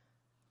than...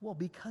 Well,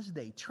 because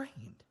they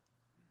trained.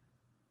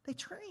 They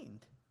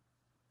trained.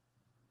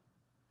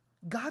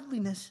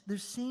 Godliness,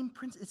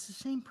 it's the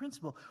same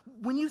principle.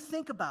 When you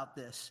think about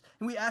this,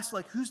 and we ask,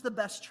 who's the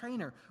best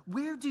trainer?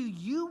 Where do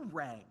you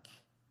rank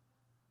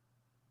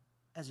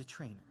as a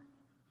trainer?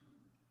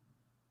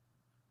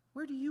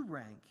 Where do you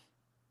rank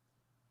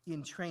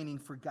in training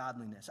for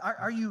godliness?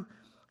 Are you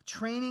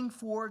training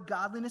for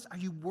godliness? Are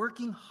you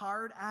working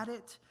hard at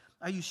it?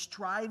 Are you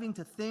striving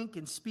to think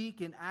and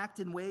speak and act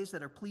in ways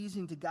that are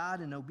pleasing to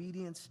God in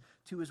obedience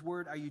to His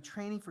word? Are you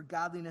training for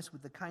godliness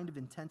with the kind of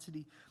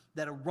intensity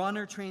that a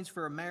runner trains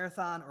for a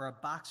marathon or a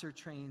boxer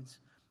trains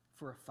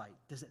for a fight?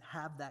 Does it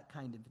have that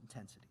kind of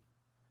intensity?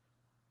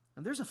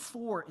 And there's a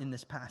 4 in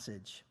this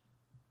passage.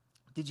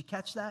 Did you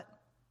catch that?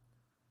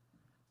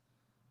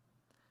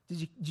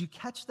 Did you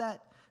catch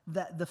that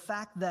the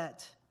fact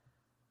that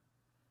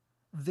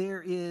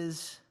there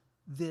is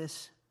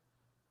this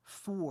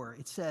 4,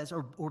 it says,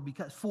 or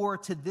because, for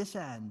to this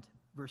end,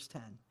 verse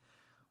 10,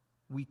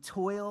 we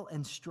toil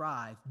and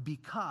strive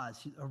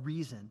because, a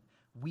reason,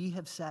 we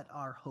have set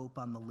our hope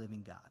on the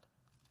living God.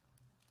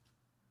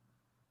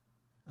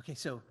 Okay,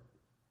 so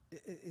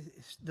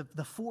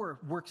the 4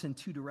 works in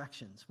 2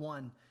 directions.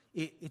 One,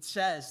 it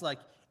says,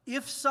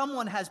 if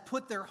someone has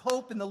put their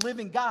hope in the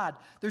living God,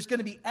 there's going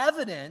to be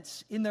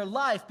evidence in their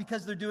life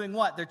because they're doing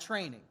what? They're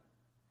training.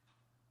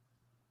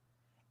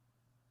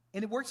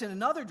 And it works in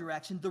another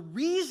direction. The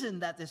reason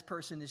that this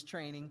person is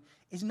training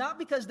is not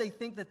because they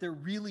think that they're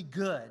really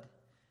good,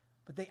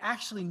 but they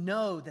actually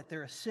know that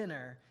they're a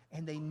sinner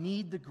and they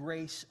need the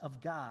grace of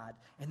God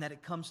and that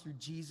it comes through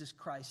Jesus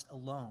Christ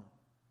alone.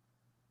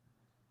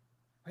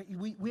 Right?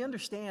 We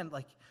understand,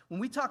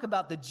 when we talk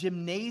about the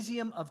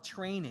gymnasium of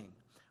training,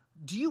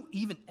 do you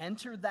even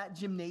enter that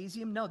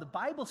gymnasium? No, the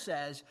Bible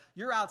says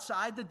you're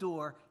outside the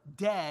door,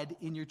 dead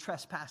in your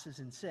trespasses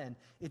and sin.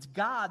 It's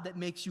God that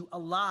makes you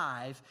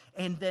alive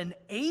and then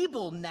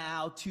able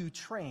now to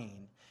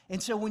train.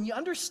 And so when you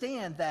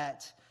understand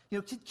that,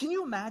 can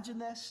you imagine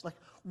this?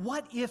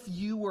 What if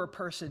you were a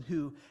person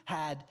who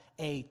had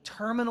a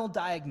terminal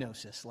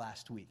diagnosis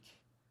last week?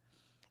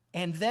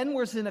 And then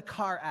was in a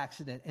car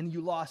accident, and you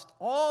lost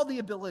all the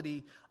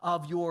ability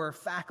of your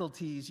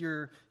faculties,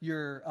 your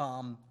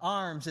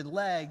arms and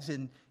legs,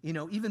 and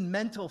even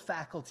mental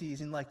faculties,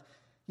 and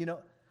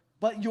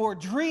but your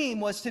dream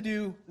was to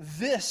do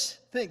this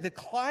thing, to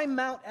climb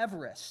Mount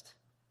Everest,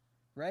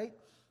 right?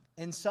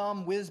 And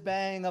some whiz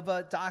bang of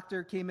a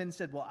doctor came in and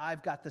said, "Well,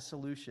 I've got the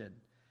solution,"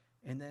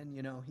 and then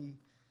he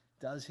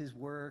does his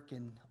work,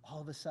 and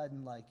all of a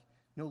sudden,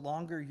 no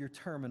longer you're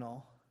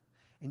terminal.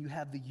 And you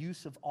have the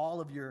use of all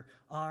of your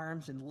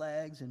arms and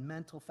legs and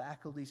mental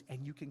faculties,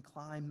 and you can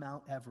climb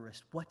Mount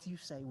Everest. What do you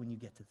say when you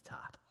get to the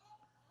top?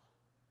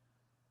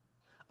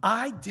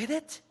 I did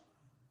it.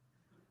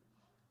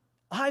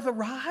 I've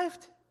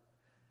arrived.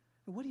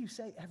 What do you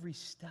say every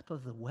step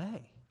of the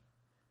way?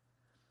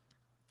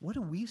 What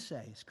do we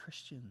say as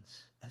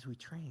Christians as we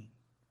train?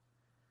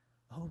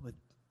 Oh, but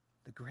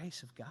the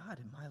grace of God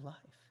in my life.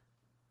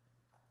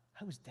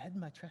 I was dead in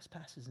my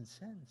trespasses and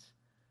sins.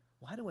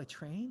 Why do I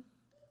train?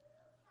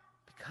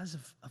 Because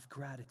of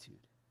gratitude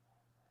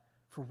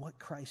for what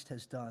Christ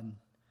has done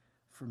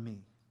for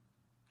me.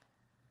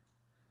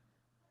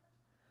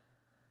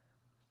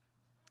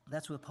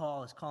 That's what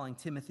Paul is calling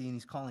Timothy, and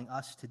he's calling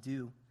us to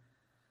do.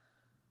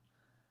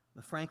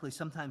 But frankly,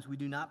 sometimes we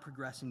do not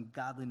progress in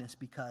godliness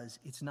because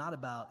it's not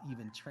about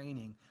even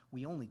training.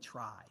 We only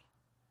try.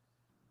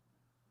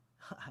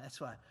 That's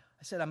why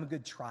I said I'm a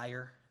good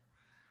trier.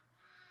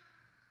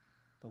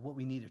 But what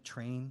we need to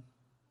train,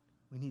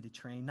 we need to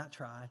train, not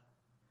try.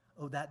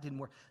 Oh, that didn't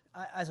work.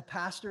 As a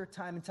pastor,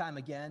 time and time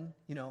again,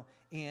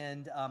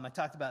 and I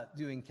talked about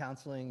doing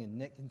counseling, and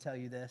Nick can tell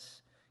you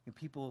this.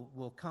 People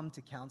will come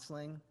to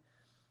counseling,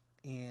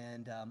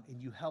 and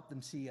you help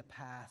them see a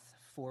path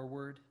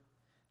forward.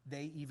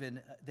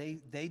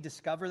 They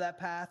discover that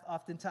path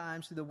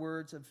oftentimes through the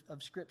words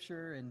of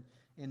Scripture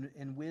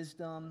and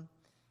wisdom,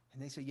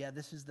 and they say, yeah,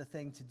 this is the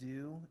thing to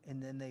do,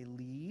 and then they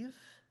leave,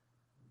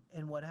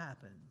 and what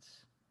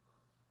happens?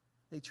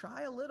 They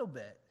try a little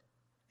bit,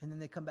 and then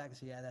they come back and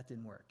say, yeah, that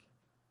didn't work.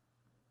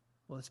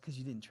 Well, it's because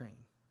you didn't train,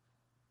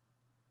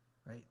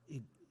 right?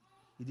 You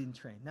didn't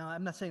train. Now,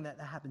 I'm not saying that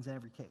happens in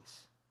every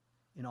case,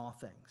 in all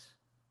things.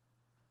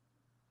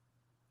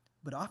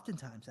 But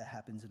oftentimes that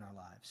happens in our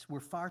lives. We're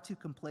far too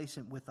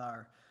complacent with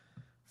our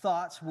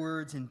thoughts,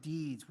 words, and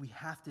deeds. We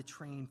have to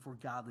train for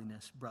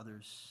godliness,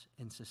 brothers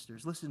and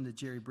sisters. Listen to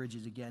Jerry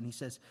Bridges again. He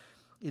says,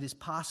 it is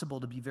possible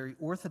to be very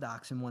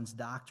orthodox in one's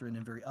doctrine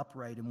and very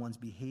upright in one's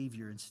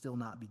behavior and still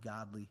not be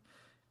godly.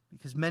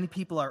 Because many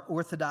people are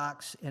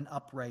orthodox and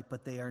upright,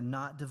 but they are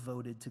not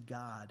devoted to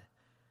God.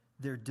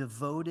 They're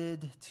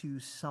devoted to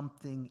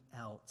something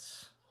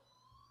else.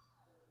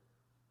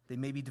 They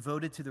may be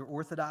devoted to their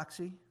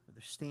orthodoxy or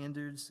their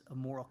standards of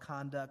moral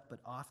conduct, but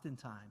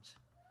oftentimes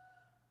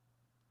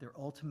they're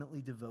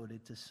ultimately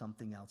devoted to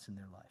something else in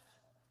their life.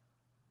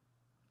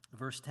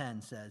 Verse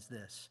 10 says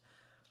this,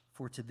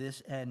 "For to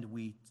this end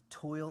we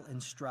toil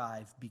and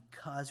strive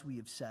because we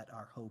have set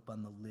our hope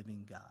on the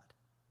living God,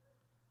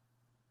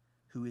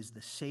 who is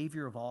the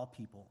Savior of all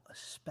people,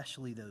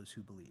 especially those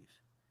who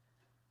believe."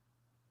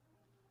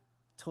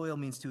 Toil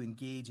means to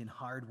engage in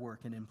hard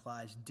work and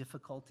implies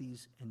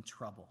difficulties and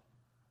trouble.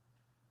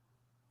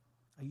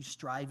 Are you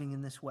striving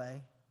in this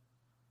way?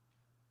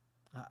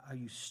 Are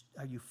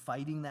you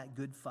fighting that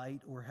good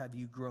fight, or have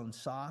you grown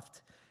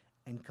soft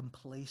and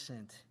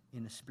complacent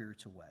in a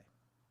spiritual way?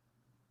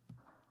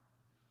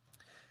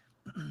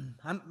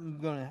 I'm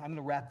going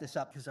to wrap this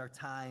up because our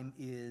time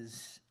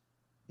is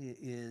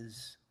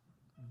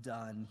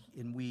done,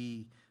 and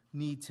we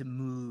need to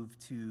move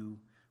to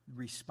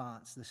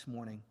response this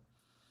morning.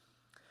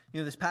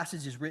 This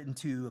passage is written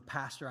to a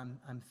pastor.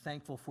 I'm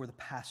thankful for the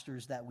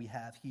pastors that we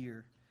have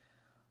here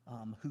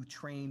who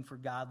train for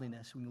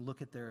godliness. When you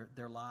look at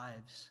their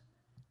lives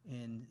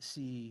and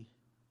see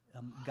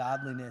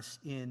godliness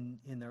in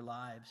their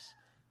lives,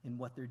 in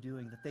what they're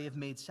doing, that they have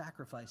made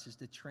sacrifices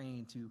to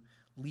train, to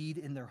lead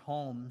in their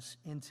homes,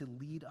 and to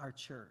lead our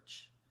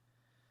church.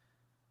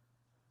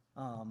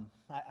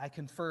 I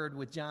conferred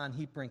with John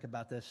Heatbrink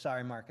about this.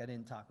 Sorry, Mark, I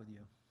didn't talk with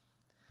you.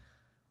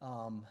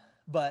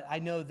 But I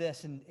know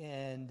this,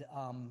 and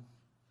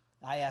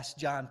I asked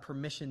John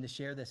permission to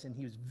share this, and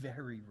he was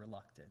very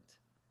reluctant.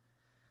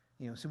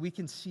 So we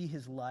can see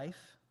his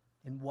life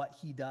and what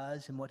he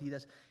does and what he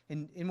does.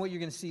 And what you're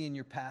going to see in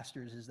your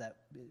pastors is that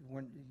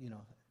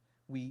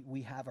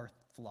we have our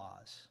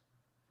flaws,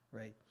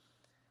 right?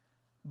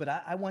 But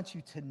I want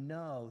you to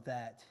know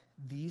that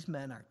these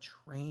men are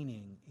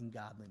training in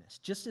godliness.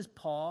 Just as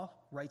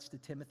Paul writes to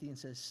Timothy and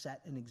says, set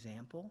an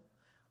example,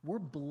 we're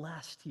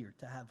blessed here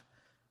to have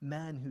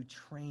men who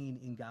train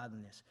in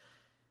godliness.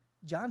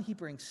 John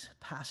Heatbrink's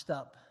passed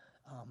up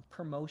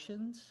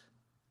promotions.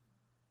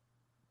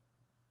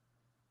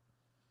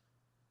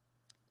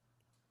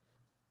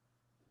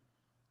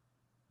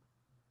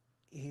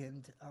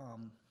 And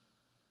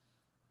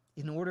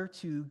in order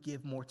to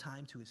give more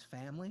time to his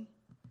family,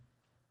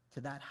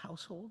 to that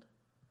household,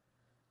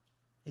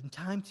 and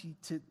time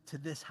to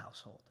this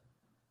household,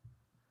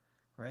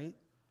 right?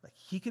 Like,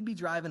 he could be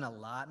driving a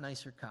lot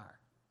nicer car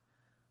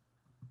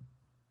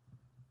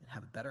and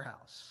have a better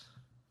house.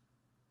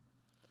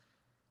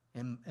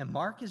 And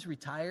Mark is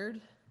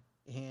retired,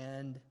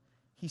 and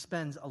he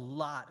spends a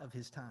lot of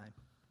his time,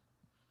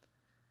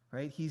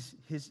 right? He's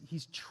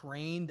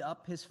trained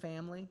up his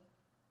family.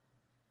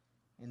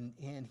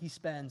 And he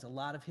spends a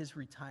lot of his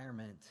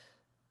retirement,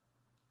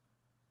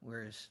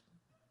 whereas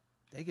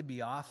they could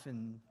be off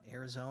in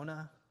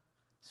Arizona,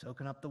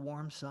 soaking up the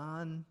warm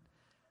sun,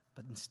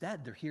 but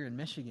instead they're here in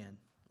Michigan,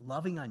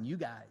 loving on you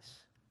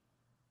guys.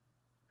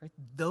 Right?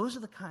 Those are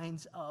the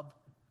kinds of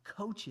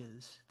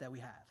coaches that we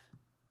have.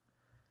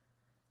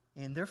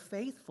 And they're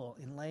faithful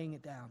in laying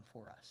it down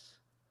for us.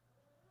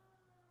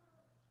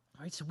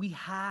 All right, so we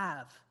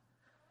have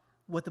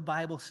what the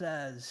Bible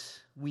says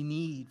we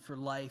need for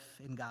life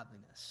and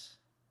godliness.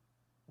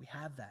 We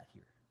have that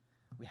here.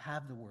 We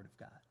have the Word of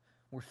God.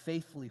 We're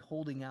faithfully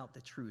holding out the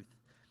truth.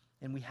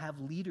 And we have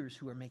leaders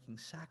who are making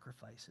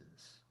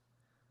sacrifices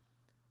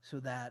so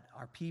that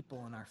our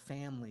people and our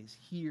families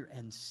hear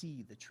and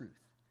see the truth.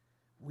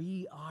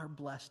 We are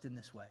blessed in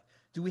this way.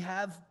 Do we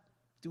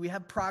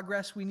have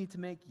progress we need to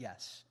make?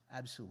 Yes,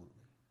 absolutely.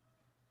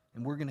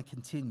 And we're going to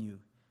continue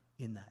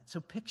in that. So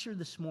picture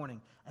this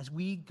morning, as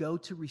we go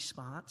to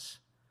response,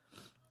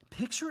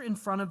 picture in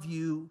front of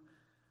you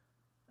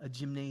a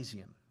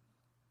gymnasium.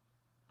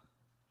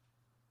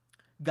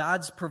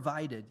 God's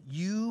provided.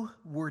 You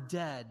were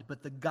dead,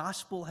 but the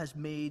gospel has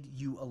made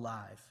you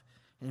alive.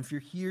 And if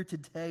you're here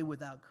today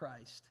without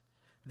Christ,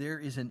 there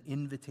is an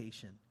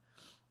invitation.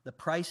 The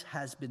price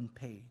has been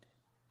paid.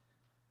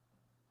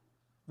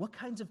 What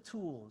kinds of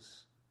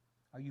tools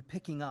are you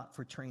picking up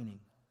for training?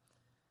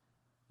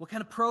 What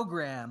kind of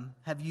program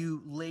have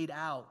you laid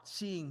out,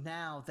 seeing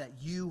now that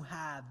you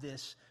have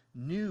this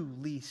new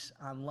lease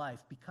on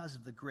life because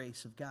of the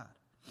grace of God?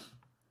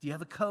 Do you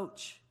have a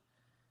coach?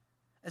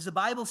 As the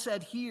Bible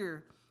said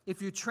here,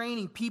 if you're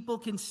training, people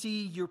can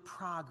see your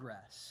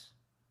progress.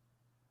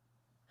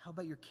 How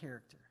about your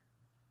character?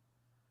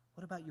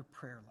 What about your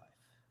prayer life?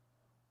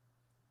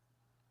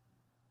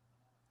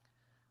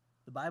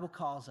 The Bible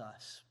calls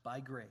us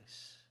by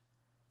grace,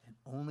 and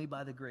only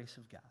by the grace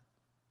of God,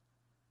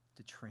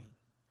 to train,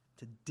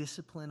 to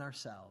discipline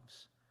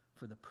ourselves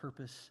for the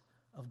purpose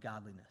of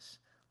godliness.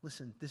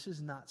 Listen, this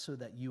is not so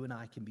that you and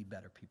I can be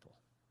better people.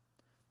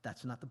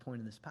 That's not the point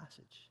of this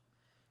passage.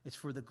 It's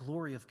for the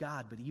glory of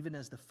God, but even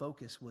as the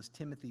focus was,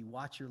 Timothy,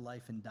 watch your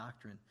life in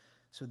doctrine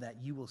so that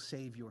you will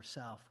save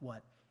yourself,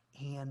 what?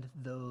 And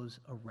those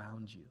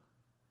around you.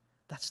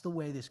 That's the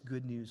way this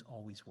good news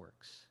always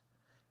works.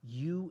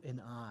 You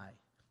and I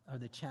are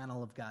the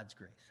channel of God's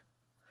grace.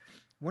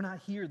 We're not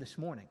here this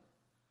morning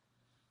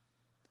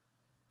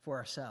for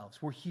ourselves.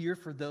 We're here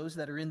for those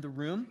that are in the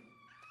room,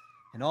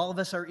 and all of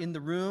us are in the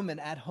room and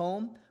at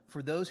home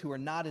for those who are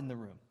not in the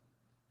room,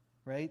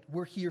 right?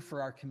 We're here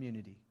for our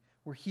community.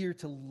 We're here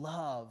to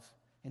love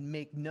and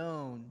make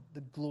known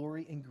the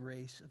glory and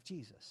grace of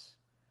Jesus.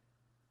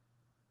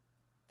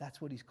 That's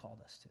what he's called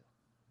us to.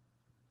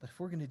 But if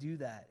we're going to do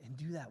that and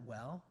do that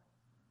well,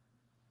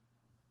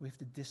 we have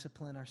to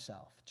discipline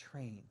ourselves,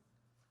 train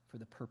for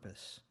the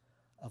purpose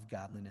of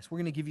godliness. We're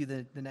going to give you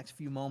the next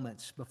few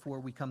moments before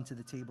we come to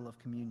the table of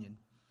communion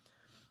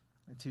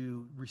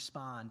to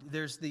respond.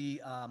 There's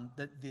the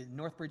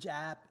Northbridge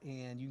app,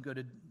 and you can go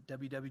to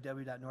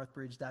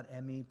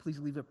www.northbridge.me. Please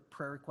leave a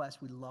prayer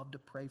request. We'd love to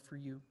pray for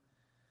you.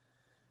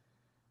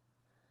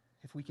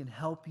 If we can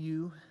help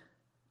you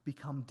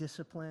become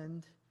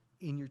disciplined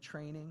in your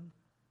training,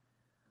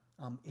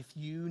 if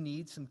you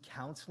need some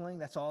counseling,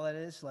 that's all that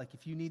is. Like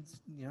if you need,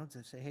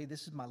 to say, hey,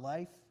 this is my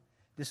life.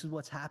 This is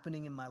what's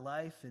happening in my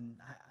life, and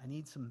I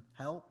need some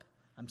help.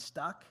 I'm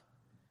stuck.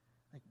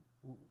 Like,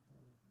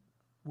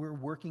 we're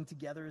working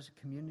together as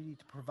a community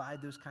to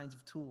provide those kinds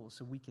of tools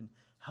so we can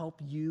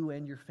help you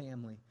and your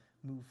family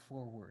move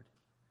forward.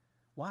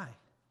 Why?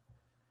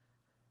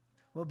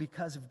 Well,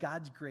 because of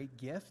God's great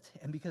gift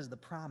and because of the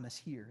promise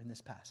here in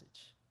this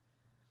passage.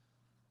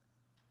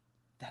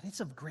 That it's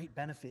of great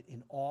benefit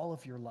in all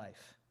of your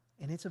life,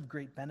 and it's of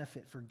great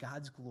benefit for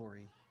God's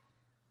glory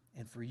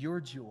and for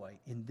your joy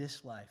in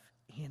this life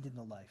and in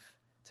the life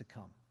to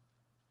come.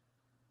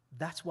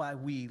 That's why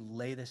we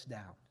lay this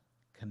down,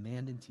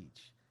 command and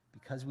teach,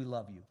 because we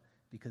love you,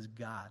 because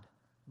God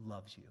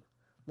loves you.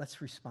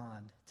 Let's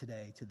respond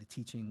today to the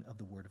teaching of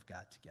the Word of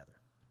God together.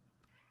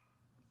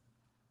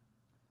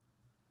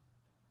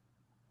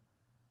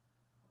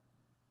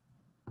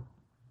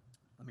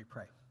 Let me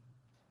pray.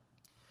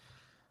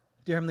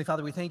 Dear Heavenly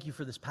Father, we thank you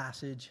for this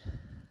passage.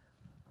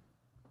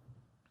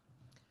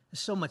 There's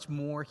so much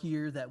more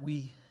here that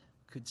we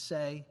could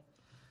say.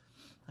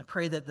 I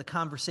pray that the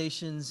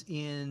conversations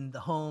in the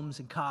homes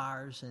and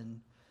cars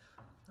and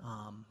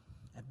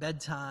at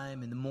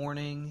bedtime, in the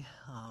morning,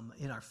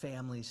 in our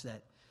families,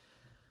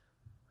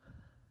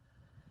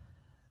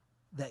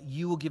 that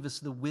you will give us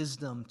the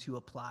wisdom to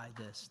apply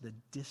this, the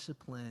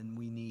discipline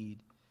we need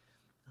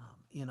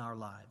in our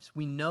lives.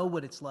 We know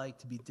what it's like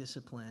to be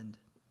disciplined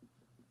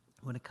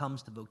when it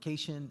comes to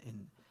vocation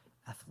and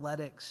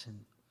athletics and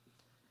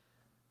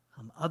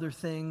other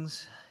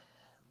things.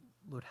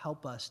 Lord,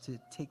 help us to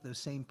take those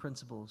same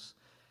principles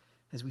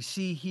as we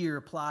see here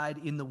applied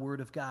in the Word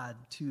of God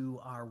to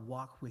our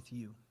walk with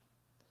you.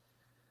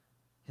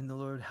 And the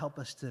Lord, help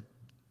us to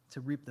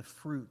reap the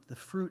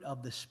fruit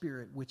of the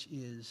Spirit, which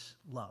is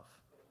love.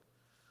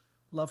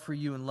 Love for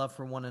you and love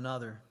for one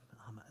another,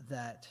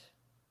 that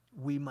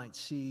we might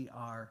see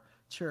our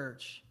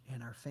church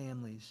and our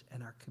families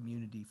and our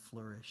community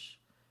flourish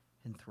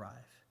and thrive.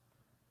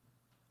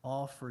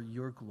 All for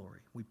your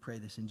glory. We pray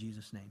this in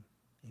Jesus' name.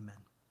 Amen.